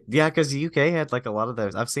 Yeah, because the UK had like a lot of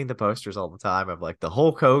those. I've seen the posters all the time of like the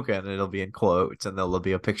Hulk Hogan, and it'll be in quotes, and there'll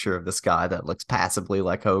be a picture of this guy that looks passably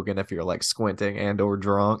like Hogan if you're like squinting and or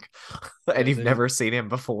drunk, and Yeah, you've never seen him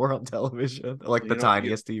before on television, like the you know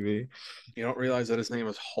you tiniest TV. you don't realize that his name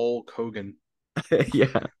is Hulk Hogan.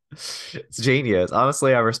 Yeah, it's genius.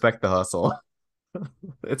 Honestly, I respect the hustle.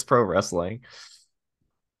 It's pro wrestling.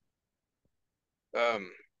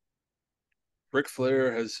 Um, Ric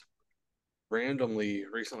Flair has randomly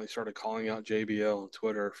recently started calling out JBL on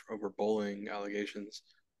Twitter over bullying allegations,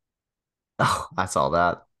 Oh, I saw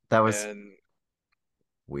that. That was and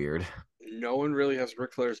weird. no one really has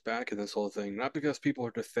Ric Flair's back in this whole thing. Not because people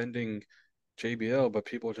are defending JBL, but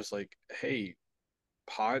people are just like, "Hey,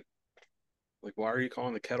 pot, like, why are you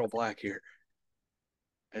calling the kettle black here?"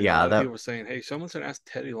 And a Yeah, lot of that people were saying, "Hey, someone should ask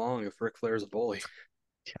Teddy Long if Ric Flair's a bully."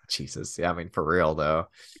 yeah, Jesus. Yeah, I mean for real though.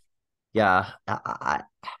 Yeah,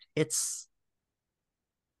 it's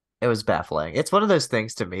it was baffling. It's one of those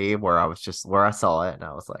things to me where I was just where I saw it and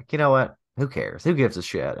I was like, you know what? Who cares? Who gives a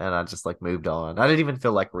shit? And I just like moved on. I didn't even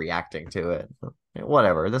feel like reacting to it.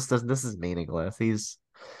 Whatever. This is meaningless. He's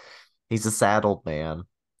a sad old man.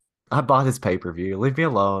 I bought his pay-per-view. Leave me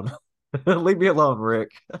alone. Leave me alone,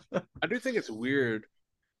 Rick. I do think it's weird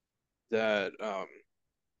that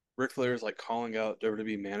Ric Flair is like calling out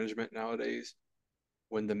WWE management nowadays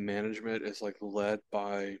when the management is like led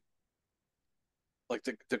by like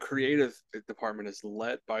the creative department is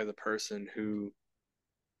led by the person who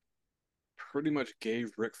pretty much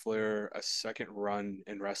gave Ric Flair a second run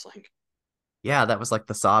in wrestling. Yeah, that was like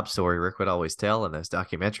the sob story Rick would always tell in those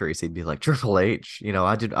documentaries. He'd be like, Triple H,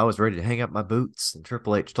 I was ready to hang up my boots, and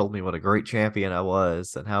Triple H told me what a great champion I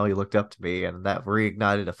was and how he looked up to me, and that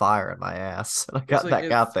reignited a fire in my ass. And I It's got like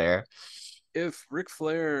back out there. if Ric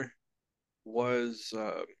Flair was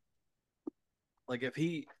like if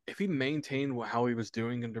he maintained how he was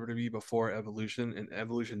doing in WWE before Evolution and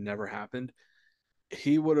Evolution never happened,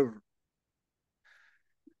 he would have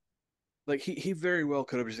like he very well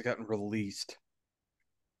could have just gotten released.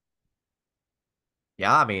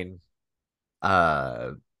 Yeah, I mean,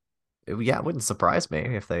 uh yeah, it wouldn't surprise me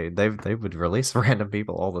if they would release random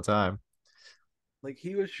people all the time. Like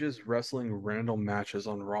he was just wrestling random matches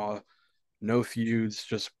on Raw, no feuds,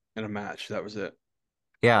 just in a match. That was it.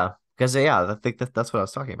 Yeah, because yeah, I think that's what I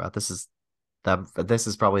was talking about. This is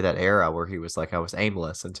probably that era where he was like, I was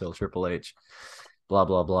aimless until Triple H, blah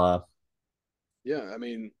blah blah. Yeah, I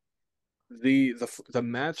mean the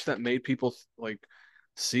match that made people like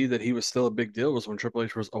see that he was still a big deal was when Triple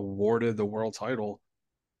H was awarded the world title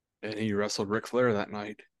and he wrestled Ric Flair that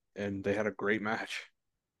night and they had a great match.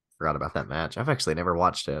 Forgot about that match. I've actually never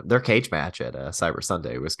watched it. Their cage match at Cyber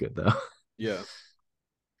Sunday was good though. Yeah.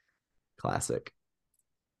 Classic.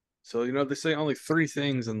 So they say only three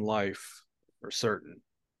things in life are certain: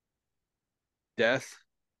 death,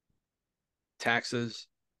 taxes,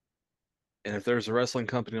 and if there's a wrestling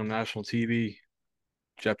company on national TV,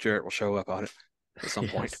 Jeff Jarrett will show up on it at some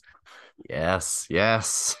point. Yes.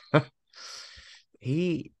 Yes. Yes.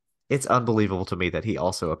 he it's unbelievable to me that he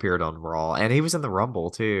also appeared on Raw and he was in the Rumble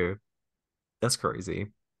too. That's crazy.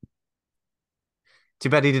 Too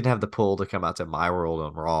bad he didn't have the pull to come out to My World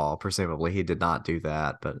on Raw. Presumably he did not do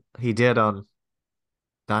that, but he did on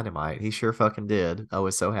Dynamite. He sure fucking did. I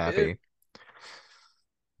was so It happy.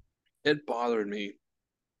 it bothered me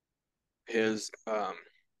his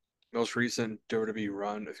most recent WWE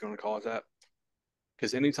run, if you want to call it that.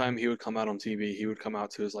 Because anytime he would come out on TV, he would come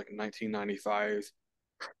out to his like 1995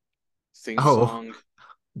 theme Oh, song.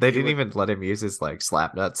 they He didn't would even let him use his like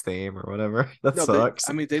Slapnuts theme or whatever. That no, they sucks.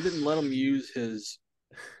 I mean they didn't let him use his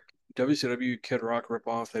WCW Kid Rock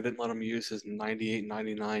ripoff. They didn't let him use his 98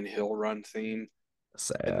 99 Hill Run theme.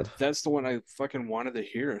 And Sad. that's the one I fucking wanted to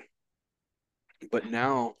hear. But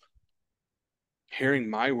now hearing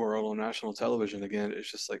My World on national television again,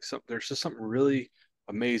 it's just like there's just something really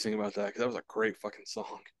amazing about that because that was a great fucking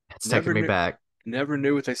song. It's taking Never me knew back. never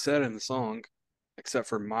knew what they said in the song except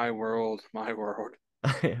for My World, My World.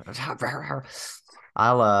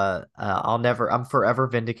 I'll never I'm forever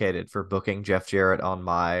vindicated for booking Jeff Jarrett on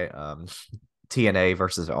my TNA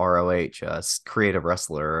versus ROH creative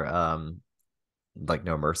wrestler like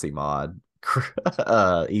No Mercy mod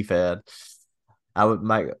EFED.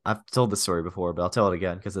 I've told this story before, but I'll tell it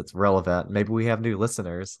again because it's relevant. Maybe we have new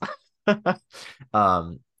listeners.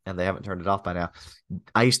 And they haven't turned it off by now.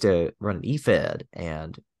 I used to run an EFED,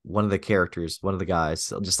 and one of the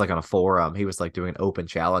guys, just like on a forum, he was like doing an open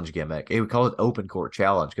challenge gimmick. He would call it open court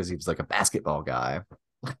challenge because he was like a basketball guy.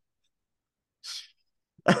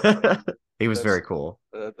 He was That's very cool.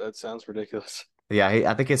 that sounds ridiculous. Yeah,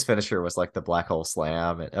 I think his finisher was like the black hole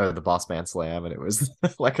slam or the boss man slam, and it was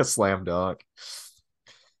like a slam dunk.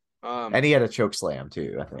 Um, And he had a choke slam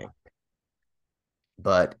too, I think.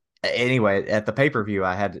 But anyway, at the pay per view,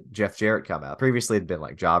 I had Jeff Jarrett come out. Previously, it'd been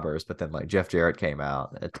like jobbers, but then like Jeff Jarrett came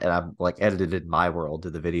out, and I like edited My World to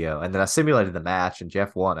the video, and then I simulated the match, and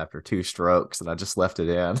Jeff won after two strokes, and I just left it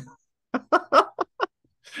in.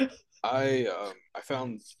 I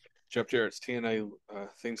found Jeff Jarrett's TNA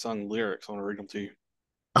theme song lyrics. I want to read them to you.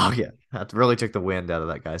 Oh yeah, that really took the wind out of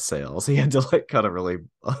that guy's sails. He had to like cut a really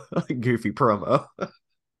goofy promo.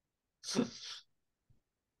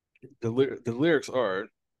 The lyrics are: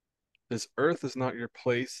 "This earth is not your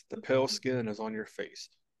place. The pale skin is on your face.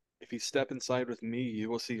 If you step inside with me, you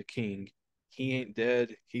will see a king. He ain't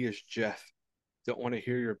dead. He is Jeff. Don't want to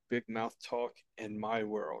hear your big mouth talk in my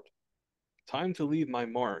world. Time to leave my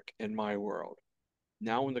mark in my world.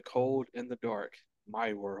 Now in the cold and the dark,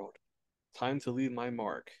 my world. Time to leave my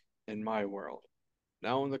mark in my world.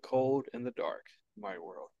 Now in the cold and the dark, my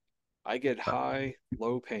world. I get high,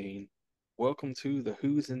 low pain. Welcome to the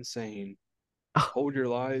Who's Insane. Hold your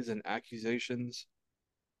lies and accusations.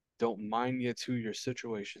 Don't mind you to your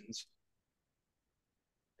situations.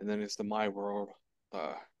 And then it's the My World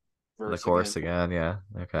uh, The verse again. chorus again, yeah.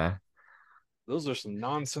 Okay. Those are some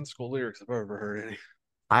nonsensical lyrics if I've ever heard any.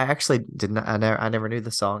 I actually didn't. I never knew the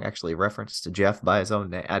song actually referenced to Jeff by his own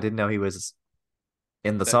name. I didn't know he was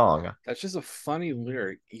in the That song. that's just a funny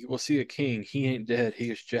lyric. You will see a king. He ain't dead. He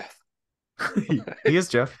is Jeff. He is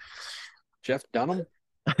Jeff. Jeff Dunham.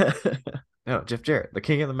 No, Jeff Jarrett, the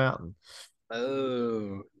king of the mountain.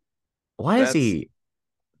 Oh, Why is That's he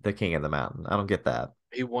the king of the mountain? I don't get that.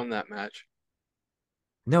 he won that match.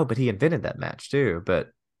 No, but he invented that match too. But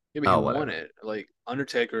Yeah, but he oh, won whatever. it. Like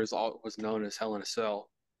Undertaker was known as Hell in a Cell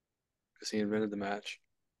because he invented the match.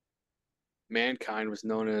 Mankind was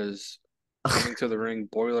known as coming to the ring,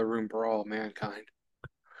 Boiler Room Brawl. Mankind.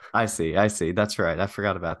 I see. I see. That's right. I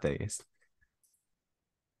forgot about these.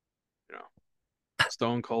 You know,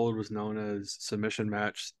 Stone Cold was known as Submission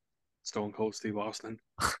Match. Stone Cold Steve Austin.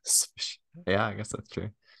 Yeah, I guess that's true.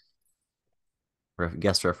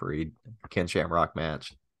 Guest referee Ken Shamrock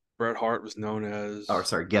match. Bret Hart was known Oh, as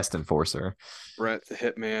sorry, guest enforcer. Bret the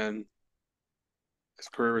Hitman. His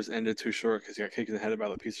career was ended too short because he got kicked in the head by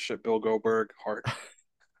the piece of shit Bill Goldberg. Hart.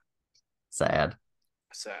 Sad.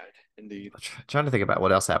 Sad indeed. Trying to think about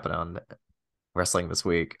what else happened on wrestling this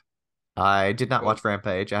week. I did not Oh, watch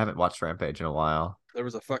Rampage. I haven't watched Rampage in a while. there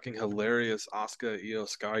was a fucking hilarious Asuka Io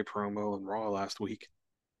Sky promo in Raw last week.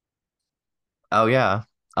 Oh yeah.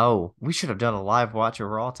 Oh, we should have done a live watch of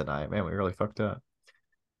Raw tonight. Man, we really fucked up.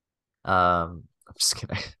 I'm just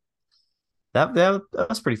kidding. That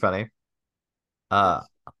was pretty funny. Uh, Yes.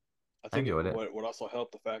 I I think enjoyed it. what also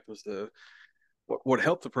helped the fact was what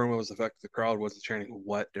helped the promo was the fact that the crowd wasn't chanting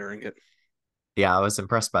 "what" during it. Yeah, I was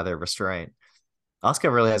impressed by their restraint.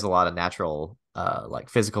 Asuka really has a lot of natural, like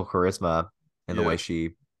physical charisma in the way Yeah, she,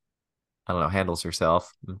 I don't know, handles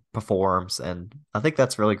herself, and performs, and I think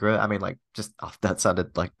that's really great. I mean, like, just oh, that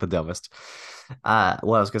sounded like the dumbest. What I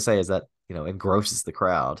was gonna say is that engrosses the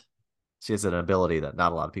crowd. She has an ability that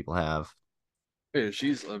not a lot of people have. yeah,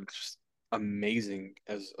 she's just amazing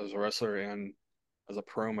as a wrestler and as a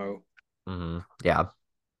promo. Yeah,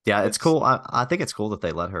 yeah, it's It's cool. I think it's cool that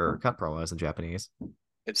they let her cut promos in Japanese.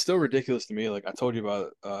 it's still ridiculous to me. Like I told you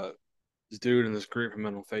about this dude in this group I'm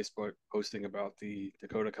in on Facebook posting about the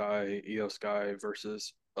Dakota Kai Io Sky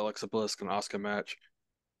versus Alexa Bliss and Asuka match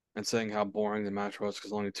and saying how boring the match was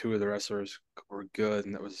because only two of the wrestlers were good,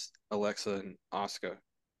 and that was Alexa and Asuka.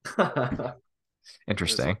 And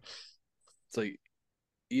Interesting. it's like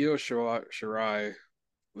Io Shirai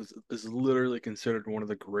is literally considered one of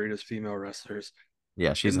the greatest female wrestlers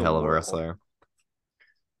Yeah, she's in a the hell of a world. wrestler.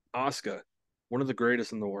 Asuka, one of the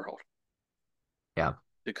greatest in the world. Yeah.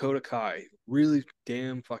 Dakota Kai, really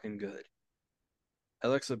damn fucking good.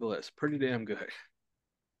 Alexa Bliss, pretty damn good.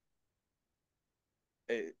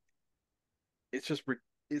 It, it's just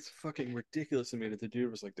it's fucking ridiculous to me that the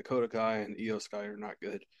dude was like Dakota Kai and Io Sky are not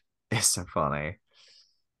good. It's so funny.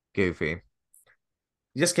 Goofy.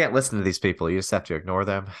 You just can't listen to these people. You just have to ignore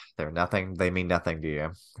them. They're nothing. They mean nothing to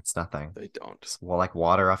you. It's nothing. They don't. It's like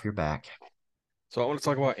water off your back. So I want to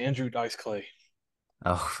talk about Andrew Dice Clay.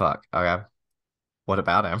 Oh fuck. Okay. What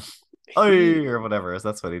about him? Oh, He or whatever.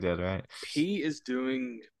 That's what he did, right? he is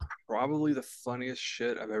doing probably the funniest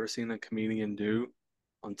shit I've ever seen a comedian do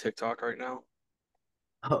on TikTok right now,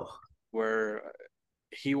 Oh. where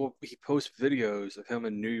he posts videos of him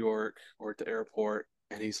in New York or at the airport,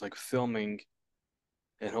 and he's like filming,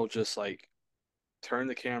 and he'll just like turn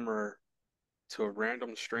the camera to a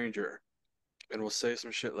random stranger and will say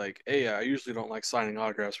some shit like, "Hey, I usually don't like signing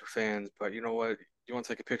autographs for fans, but you know what? You want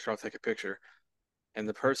to take a picture? I'll take a picture." And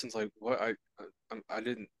the person's like, "What? I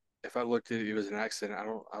didn't. If I looked at it, it was an accident. I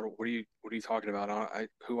don't. What are you talking about?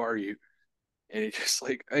 who are you?" And he's just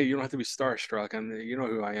like, "Hey, you don't have to be starstruck. You know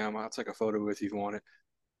who I am. I'll take a photo with you if you want it."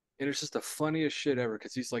 And it's just the funniest shit ever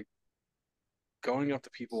because he's like going up to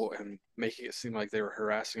people and making it seem like they were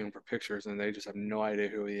harassing him for pictures, and they just have no idea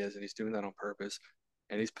who he is, and he's doing that on purpose,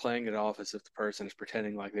 and he's playing it off as if the person is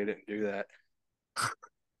pretending like they didn't do that.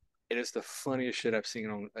 It is the funniest shit I've seen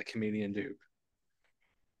on a comedian do.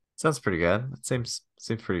 Sounds pretty good. It seems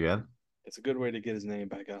pretty good. It's a good way to get his name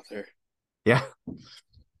back out there. Yeah.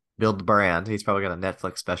 Build the brand. He's probably got a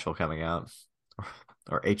Netflix special coming out.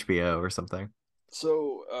 Or HBO or something.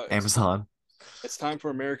 So Amazon. it's time for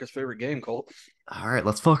America's favorite game, Colt. All right,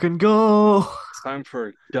 let's fucking go. It's time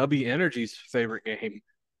for Dubby Energy's favorite game.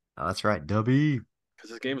 Oh, that's right, Dubby. Because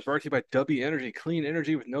this game is brought to you by Dubby Energy. Clean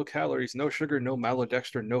energy with no calories, no sugar, no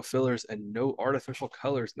maltodextrin, no fillers, and no artificial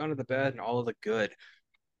colors. None of the bad and all of the good.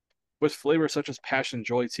 With flavors such as Passion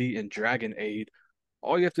Joy Tea and Dragon Aid,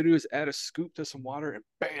 all you have to do is add a scoop to some water and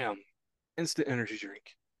bam, instant energy drink.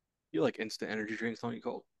 You like instant energy drinks, don't you,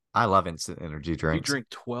 Colt? I love instant energy You drinks. drink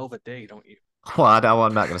 12 a day, don't you? Well,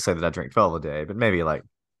 I'm not going to say that I drink 12 a day, but maybe like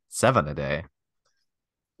 7 a day.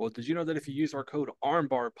 Well, did you know that if you use our code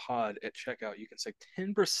ARMBARPOD at checkout, you can save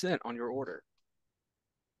 10% on your order?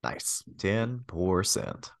 Nice.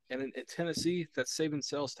 10%. And in Tennessee, that's saving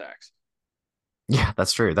sales tax. Yeah,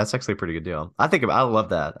 that's true. That's actually a pretty good deal. I love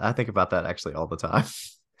that. I think about that actually all the time.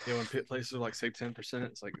 You know, when places are like save 10%,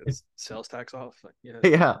 it's like it's sales tax off. Like, yeah.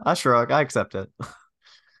 Yeah, I shrug. I accept it.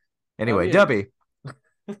 Anyway, Yeah. Dubby.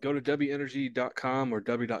 Go to wenergy.com or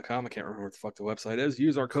w.com. I can't remember what the fuck the website is.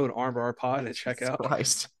 Use our code ARMBARPOD at Jesus checkout,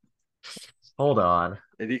 Christ. Hold on.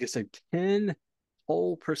 and you can save 10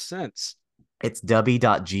 whole percents. It's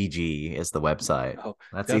w.gg is the website. Oh,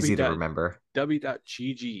 That's w easy to dot remember.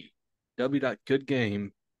 w.gg,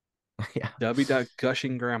 w.goodgame, Yeah.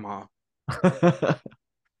 w.gushing grandma.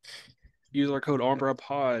 Use our code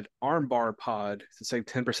ARMBARPOD to save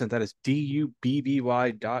 10%. That is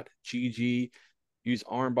DUBBY.GG. Use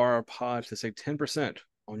ARMBARPOD to save 10%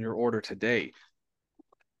 on your order today.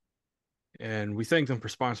 And we thank them for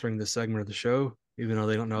sponsoring this segment of the show, even though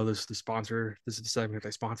they don't know this is the sponsor. This is the segment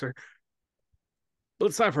they sponsor. But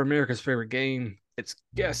it's time for America's favorite game. It's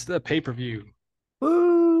Guess the Pay-Per-View.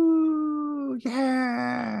 Woo! It's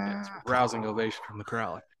Yeah. rousing ovation from the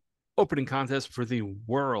crowd. Opening contest for the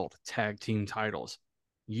World Tag Team titles.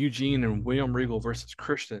 Eugene and William Regal versus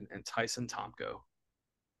Christian and Tyson Tomko.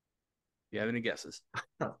 You have any guesses?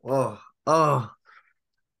 Oh, oh,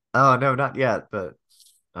 oh no, not yet, but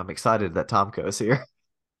I'm excited that Tomko's here.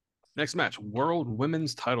 Next match, World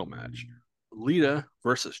Women's Title match. Lita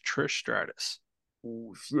versus Trish Stratus.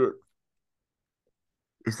 Oh shit.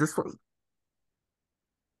 Is this like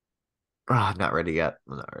not ready yet.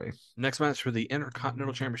 I'm not ready. Next match for the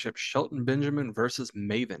Intercontinental Championship, Shelton Benjamin versus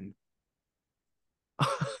Maven.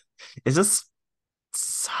 Is this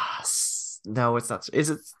no, it's not. Is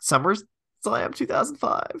it SummerSlam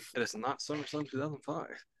 2005? It is not SummerSlam 2005.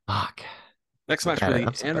 Fuck. Next match for the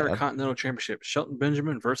I'm so bad. Intercontinental Championship, Shelton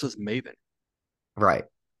Benjamin versus Maven. Right.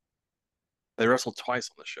 They wrestled twice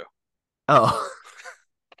on the show. Oh,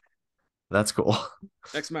 that's cool.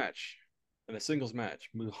 Next match, in a singles match,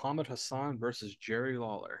 Muhammad Hassan versus Jerry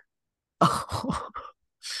Lawler. Oh,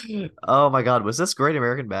 oh my God. Was this Great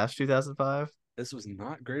American Bash 2005? This was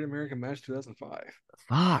not Great American Match 2005.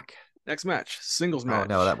 Fuck. Next match, singles Oh no, match,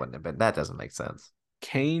 that wouldn't have been. That doesn't make sense.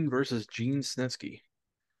 Kane versus Gene Snitsky.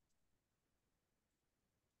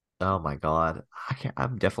 Oh my God. I can't.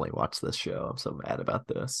 I'm definitely watched this show. I'm so mad about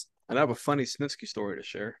this. And I have a funny Snitsky story to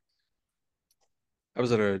share. I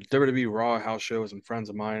was at a WWE Raw house show with some friends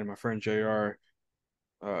of mine, and my friend JR.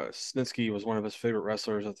 Snitsky was one of his favorite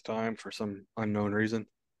wrestlers at the time for some unknown reason.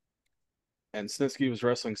 And Snitsky was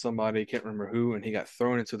wrestling somebody, can't remember who, and he got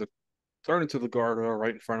thrown into the guardrail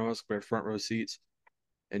right in front of us. We had front row seats.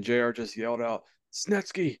 And JR just yelled out,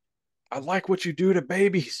 Snitsky, I like what you do to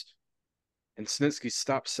babies. And Snitsky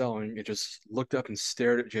stopped selling and just looked up and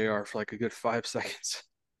stared at JR for like a good 5 seconds.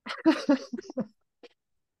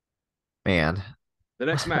 Man. The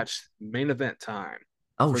next match, main event time.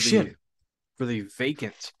 Oh for shit. for the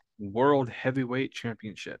vacant World Heavyweight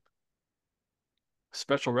Championship.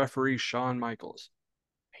 Special referee Shawn Michaels.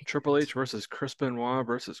 Triple H versus Chris Benoit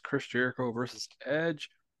versus Chris Jericho versus Edge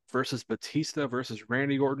versus Batista versus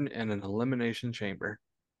Randy Orton in an elimination chamber.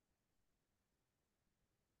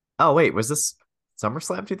 Oh wait, was this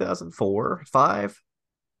SummerSlam 2004, 5?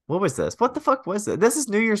 What was this? What the fuck was it? This is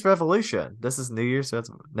New Year's Revolution. This is New Year's.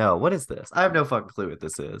 No, what is this? I have no fucking clue what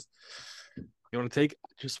this is. You want to take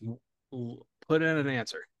just put in an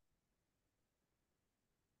answer.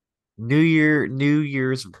 New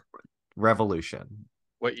Year's Revolution,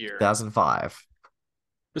 What year? 2005.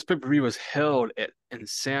 This pay-per-view was held in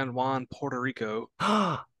San Juan, Puerto Rico.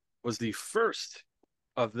 Was the first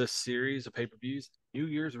of this series of pay-per-views. New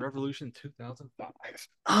Year's Revolution 2005.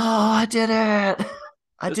 Oh, I did it.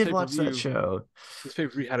 I This did watch that pay-per-view, show. this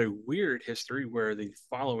pay-per-view had a weird history where the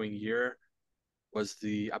following year was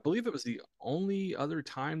I believe it was the only other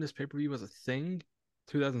time this pay-per-view was a thing,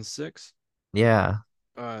 2006. Yeah,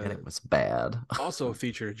 Uh, and it was bad. Also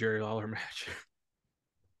featured a Jerry Lawler match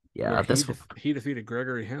Yeah, where this he defeated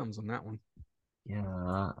Gregory Helms on that one.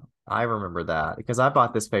 Yeah, I remember that because I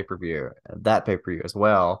bought that pay per view as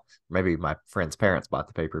well. Maybe my friend's parents bought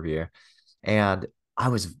the pay per view, and I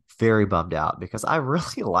was very bummed out because I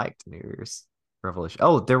really liked New Year's Revolution.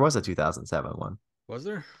 Oh, there was a 2007 one. Was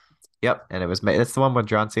there? Yep, and it was made. It's the one with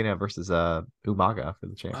John Cena versus Umaga for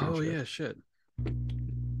the Oh championship. yeah, shit.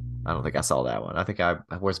 I don't think I saw that one. I think I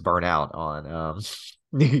was burnt out on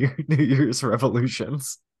New Year's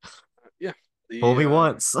Revolutions. Yeah. Fool me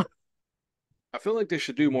once. I feel like they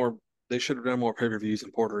should do more. They should have done more pay-per-views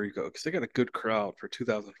in Puerto Rico because they got a good crowd for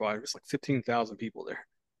 2005. It's like 15,000 people there.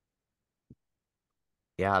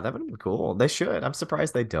 Yeah, that would have been cool. They should. I'm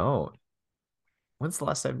surprised they don't. When's the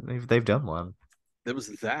last time they've done one? It was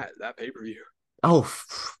that pay-per-view. Oh,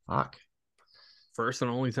 fuck. First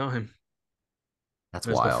and only time. That's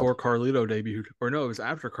It was wild. before Carlito debuted. Or no, it was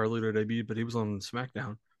after Carlito debuted, but he was on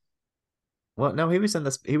SmackDown. Well, no, he was in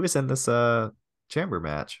this. He was in this chamber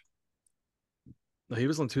match. No, he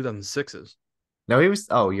was on 2006's. No, he was.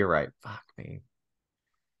 Oh, you're right. Fuck me.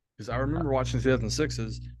 Because I remember watching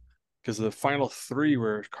 2006's because the final three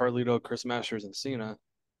were Carlito, Chris Masters, and Cena.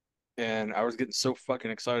 And I was getting so fucking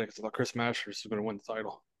excited because I thought Chris Masters was going to win the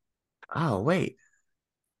title. Oh wait.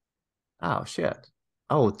 Oh shit.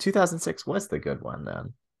 Oh, 2006 was the good one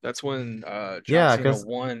then. That's when John Yeah, Cena because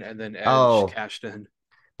won and then Edge oh, cashed in.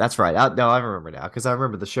 that's right. No, I remember now because I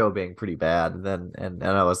remember the show being pretty bad, and then and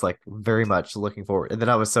I was like very much looking forward, and then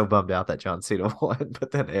I was so bummed out that John Cena won,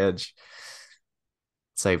 but then Edge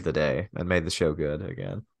saved the day and made the show good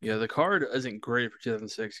again. Yeah, the card isn't great for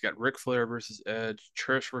 2006. You got Ric Flair versus Edge,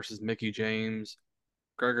 Trish versus Mickey James,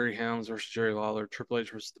 Gregory Helms versus Jerry Lawler, Triple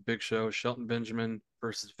H versus The Big Show, Shelton Benjamin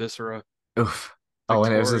versus Viscera, Oof. Oh,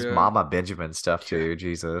 and it was his Victoria, Mama Benjamin stuff yeah, too.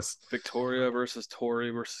 Jesus. Victoria versus Tori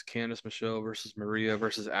versus Candice Michelle versus Maria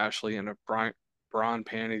versus Ashley in a Braun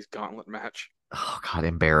panties gauntlet match. Oh God,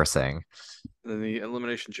 embarrassing. And then the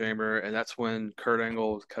Elimination Chamber, and that's when Kurt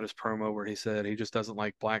Angle cut his promo where he said he just doesn't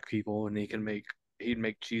like black people and he'd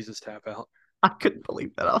make Jesus tap out. I couldn't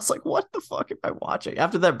believe that. I was like, what the fuck am I watching?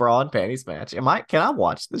 After that bra and panties match, can I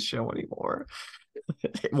watch this show anymore?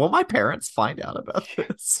 Will my parents find out about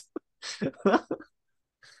this?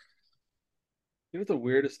 You know what the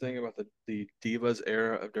weirdest thing about the Divas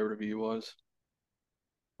era of WWE was? Is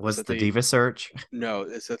Was that the they Diva search? no,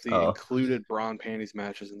 it's that they Oh. included Braun panties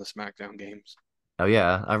matches in the SmackDown games. Oh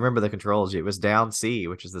yeah, I remember the controls. It was down C,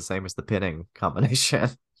 which is the same as the pinning combination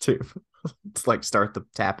to like start the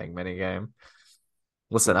tapping mini game.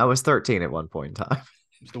 Listen, I was 13 at one point in time.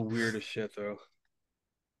 It's the weirdest shit though.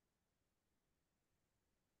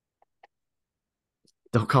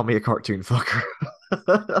 Don't call me a cartoon fucker.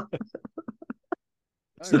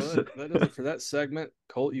 All right, well, that does it for that segment.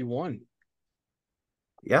 Colt, you won.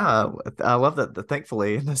 Yeah, I love that.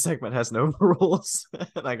 Thankfully, this segment has no rules,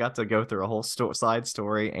 and I got to go through a whole side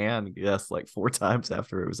story and yes, like four times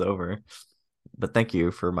after it was over. But thank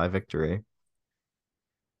you for my victory.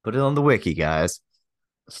 Put it on the wiki, guys.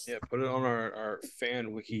 Yeah, put it on our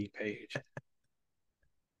fan wiki page.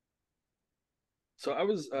 So I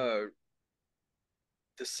was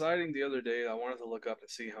deciding the other day I wanted to look up and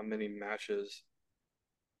see how many matches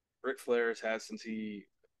Ric Flair has had since he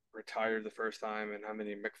retired the first time and how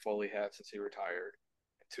many Mick Foley had since he retired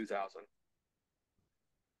in 2000.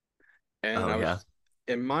 And Oh I yeah, was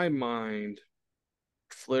in my mind,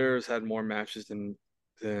 Flair's had more matches than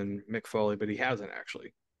Mick Foley, but he hasn't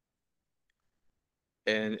actually.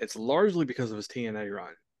 And it's largely because of his TNA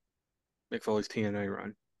run, Mick Foley's TNA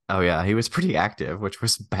run. oh yeah. He was pretty active, which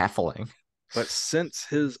was baffling. But since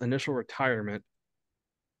his initial retirement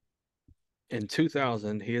in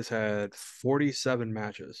 2000, he has had 47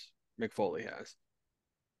 matches. Mick Foley has.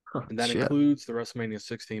 Huh, And that shit. includes the WrestleMania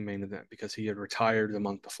 16 main event because he had retired the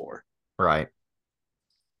month before. Right,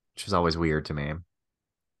 which was always weird to me.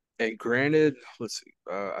 And granted, let's see,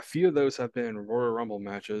 a few of those have been Royal Rumble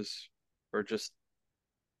matches, or just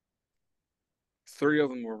three of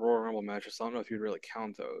them were Royal Rumble matches. So I don't know if you'd really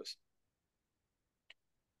count those.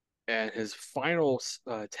 And his final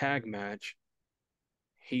tag match,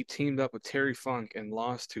 he teamed up with Terry Funk and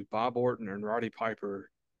lost to Bob Orton and Roddy Piper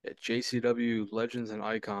at JCW Legends and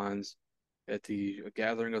Icons at the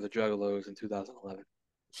Gathering of the Juggalos in 2011.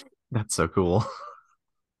 That's so cool.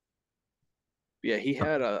 Yeah, he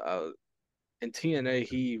had in TNA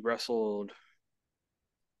he wrestled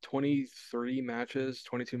 23 matches,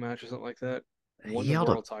 22 matches, something like that. Won He the held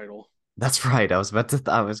a. world title. That's right. I was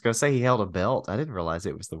gonna say he held a belt. I didn't realize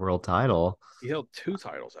it was the world title. He held two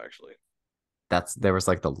titles actually. There was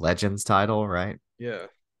like the Legends title, right? Yeah,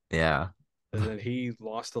 Yeah. and then he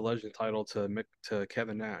lost the Legend title to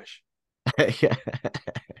Kevin Nash. Yeah.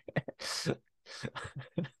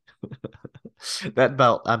 That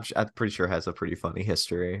belt, I'm pretty sure has a pretty funny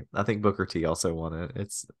history. I think Booker T also won it.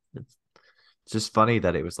 It's just funny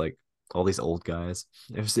that it was like all these old guys.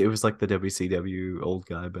 It was like the WCW old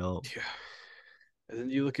guy belt. Yeah, and then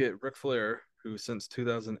you look at Ric Flair, who since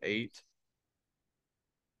 2008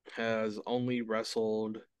 has only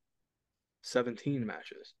wrestled 17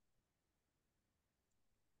 matches,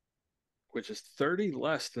 which is 30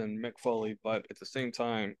 less than Mick Foley. But at the same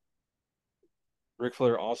time, Ric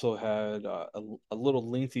Flair also had a little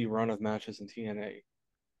lengthy run of matches in TNA.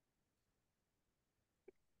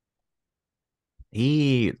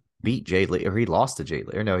 He beat Jay Le or he lost to Jay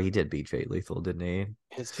Le or no, he did beat Jay Lethal, didn't he?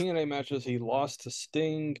 His TNA matches, he lost to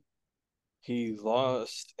Sting. He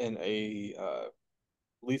lost in a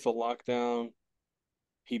lethal lockdown.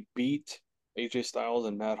 He beat AJ Styles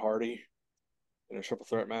and Matt Hardy in a triple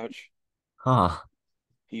threat match. Huh.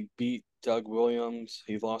 He beat Doug Williams.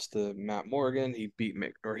 He lost to Matt Morgan. He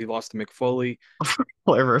lost to Mick Foley.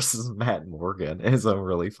 Flair versus Matt Morgan is a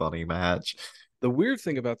really funny match. The weird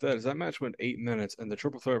thing about that is that match went 8 minutes, and the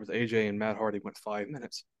triple threat with AJ and Matt Hardy went 5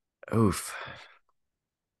 minutes. Oof.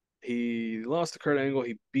 He lost to Kurt Angle.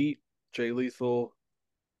 He beat Jay Lethal.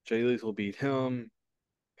 Jay Lethal beat him.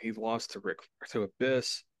 He lost to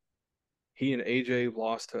Abyss. He and AJ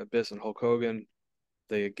lost to Abyss and Hulk Hogan.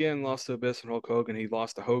 They again lost to Abyss and Hulk Hogan. He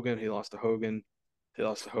lost to Hogan. He lost to Hogan. He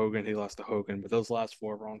lost to Hogan. He lost to Hogan. But those last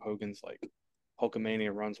four were on Hogan's like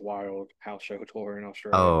Hulkamania Runs Wild house show tour in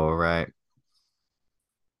Australia. Oh, right.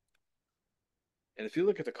 And if you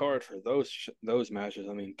look at the card for those matches,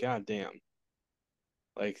 I mean, goddamn,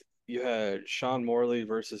 like you had Sean Morley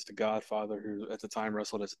versus the Godfather, who at the time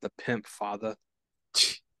wrestled as the Pimp Father.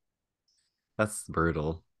 That's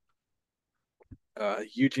brutal.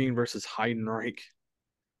 Eugene versus Heidenreich.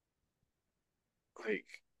 Like,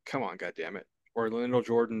 come on, goddamn it. Orlando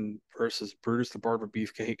Jordan versus Brutus the Barber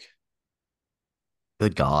Beefcake.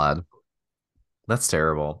 Good God. That's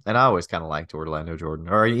terrible. And I always kind of liked Orlando Jordan.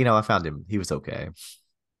 Or, I found him. He was okay.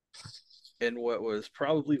 In what was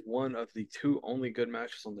probably one of the two only good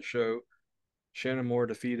matches on the show, Shannon Moore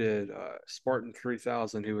defeated Spartan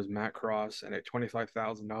 3000, who was Matt Cross, in a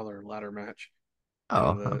 $25,000 ladder match.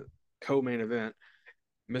 And in Oh. the co-main event,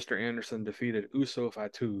 Mr. Anderson defeated Uso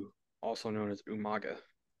Fatu, also known as Umaga.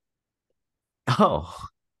 Oh.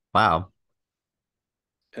 Wow.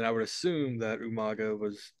 And I would assume that Umaga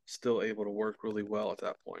was still able to work really well at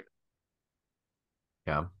that point.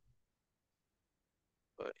 Yeah.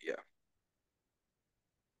 But yeah,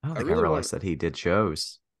 I don't I think I really want. realized that he did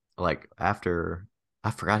shows like after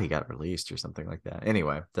I forgot he got released or something like that.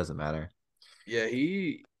 Anyway, doesn't matter. Yeah,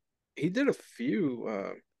 he did a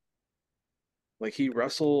few. Like he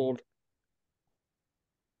wrestled.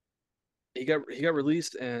 He got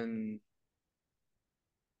released in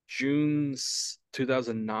June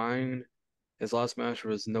 2009. His last match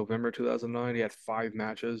was November 2009. He had 5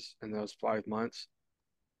 matches in those 5 months,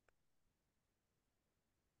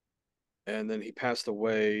 and then he passed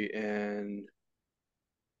away in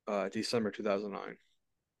December 2009.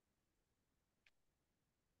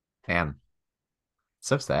 Man,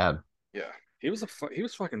 so sad. Yeah, he was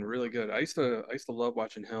fucking really good. I used to love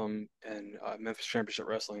watching him in Memphis Championship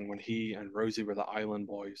Wrestling when he and Rosie were the Island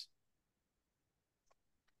Boys.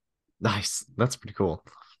 Nice. That's pretty cool.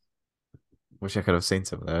 Wish I could have seen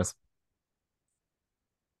some of those.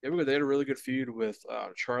 Yeah, because they had a really good feud with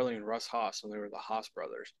Charlie and Russ Haas when they were the Haas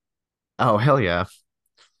brothers. Oh, hell yeah.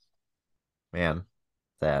 Man,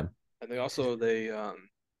 sad. And they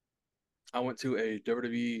I went to a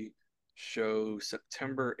WWE show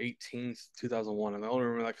September 18th, 2001, and I only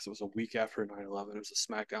remember that because it was a week after 9/11. It was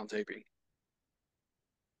a SmackDown taping,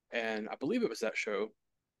 and I believe it was that show.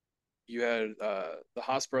 You had the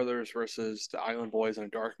Haas brothers versus the Island Boys in a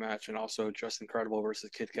dark match, and also Justin Credible versus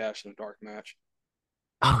Kid Cash in a dark match.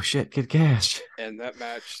 Oh shit, Kid Cash. And that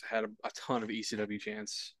match had a ton of ECW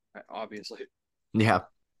chants, obviously. Yeah,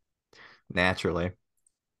 naturally.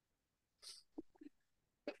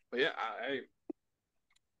 But yeah,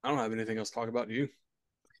 I don't have anything else to talk about. Do you?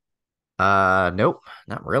 Nope,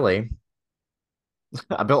 not really.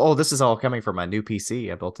 I built. Oh, this is all coming from my new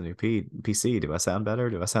PC. I built a new PC. Do I sound better?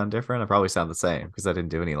 Do I sound different? I probably sound the same because I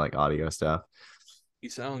didn't do any like audio stuff. You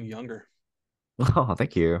sound younger. Oh,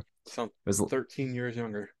 thank you. It You sound was 13 years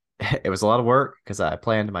younger. it was a lot of work because I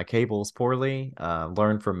planned my cables poorly.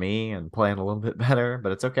 Learned from me and planned a little bit better,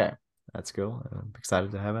 but it's okay. That's cool. I'm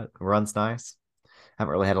excited to have it. It runs nice.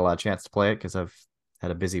 Haven't really had a lot of chance to play it because I've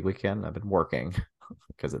had a busy weekend. I've been working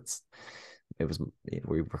because it was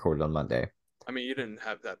we recorded on Monday. I mean, you didn't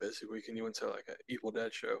have that busy weekend. You went to like an Evil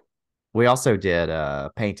Dead show. We also did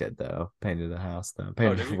painted though. Painted the house though. Oh,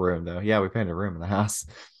 Painted did a you? room though. Yeah, we painted a room in the house.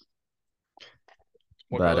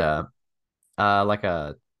 What But color? like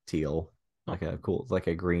a teal, Oh, like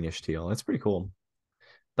a greenish teal. It's pretty cool.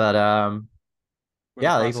 But we're in the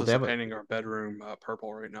yeah, the Evil process Dead of painting our bedroom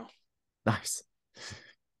purple right now. nice.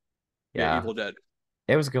 Yeah, Yeah. Evil Dead.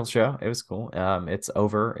 It was a cool show. It was cool. It's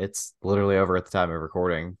over. It's literally over at the time of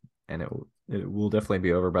recording, and it will definitely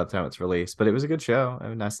be over by the time it's released. But it was a good show.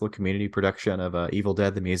 A nice little community production of Evil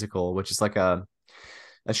Dead the musical, which is like a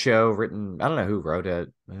show written. I don't know who wrote it.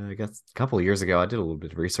 I guess a couple of years ago. I did a little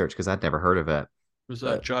bit of research because I'd never heard of it. It was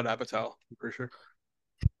But Judd Apatow, I'm pretty sure.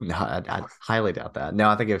 no, I highly doubt that. No,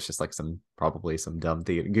 I think it was just like probably some dumb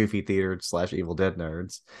theater, goofy theater slash Evil Dead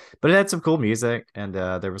nerds. But it had some cool music, and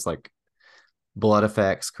there was like blood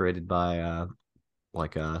effects created by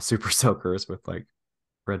like super soakers with like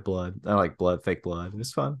red blood. I like blood, fake blood. It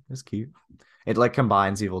was fun. It was cute. It like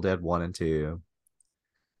combines Evil Dead 1 and 2.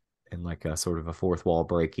 in like a sort of a fourth wall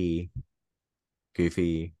breaky,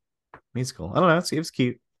 goofy musical. I don't know. It was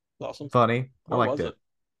cute, Awesome. funny. I Where liked was it. it?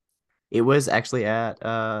 It was actually at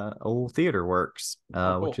Old Theater Works,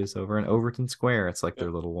 Oh, which cool. is over in Overton Square. It's like Yeah.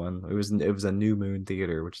 their little one. It was a New Moon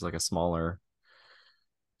Theater, which is like a smaller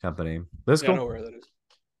company. But it's Yeah, I know cool. where that is.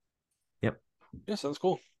 Yep. Yeah, sounds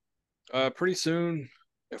cool. Pretty soon,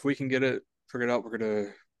 if we can get it figured out, we're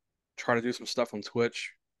gonna try to do some stuff on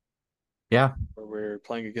Twitch Yeah. where we're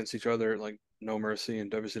playing against each other, like No Mercy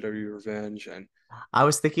and WCW Revenge, and I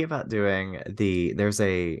was thinking about doing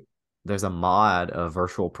there's a mod of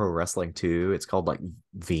Virtual Pro Wrestling 2. It's called like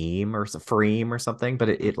Veeam or Freem or something, but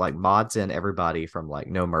it like mods in everybody from like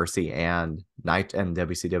No Mercy and Night and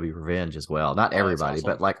WCW Revenge as well. Not oh, that's everybody, awesome.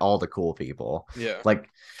 but like all the cool people. Yeah, Like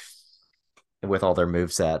with all their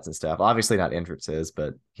move sets and stuff. Obviously not entrances,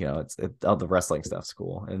 but all the wrestling stuff's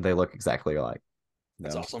cool and they look exactly like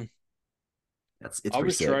that's them. awesome. It's I pretty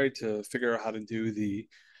always sick. tried to figure out how to do the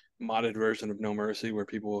modded version of No Mercy where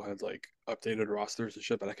people had like updated rosters and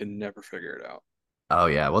shit, but I could never figure it out. Oh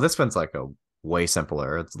yeah. Well, this one's like a way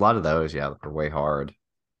simpler. It's a lot of those, yeah, are way hard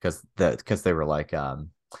because they were like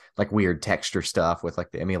weird texture stuff with like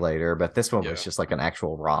the emulator, but this one was Yeah, just like an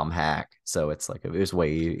actual ROM hack. So it's like it was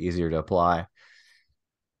way easier to apply.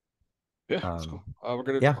 yeah, that's Um cool. We're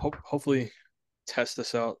gonna yeah. hopefully test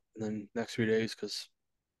this out in the next few days because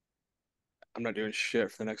I'm not doing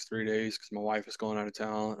shit for the next 3 days because my wife is going out of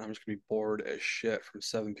town. I'm just gonna be bored as shit from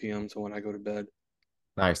 7 p.m. to when I go to bed.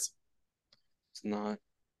 Nice. It's not.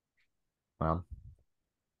 Well,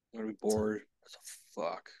 I'm gonna be bored as a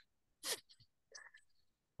fuck.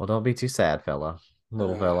 well, don't be too sad, fella.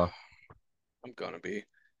 Little Uh, fella. I'm gonna be.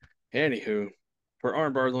 Anywho, for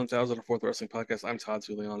Armbar 1004th Wrestling Podcast, I'm Todd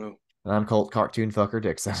Zuliano. And I'm Colt Cartoon Fucker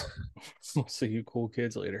Dixon. We'll see you cool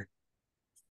kids later.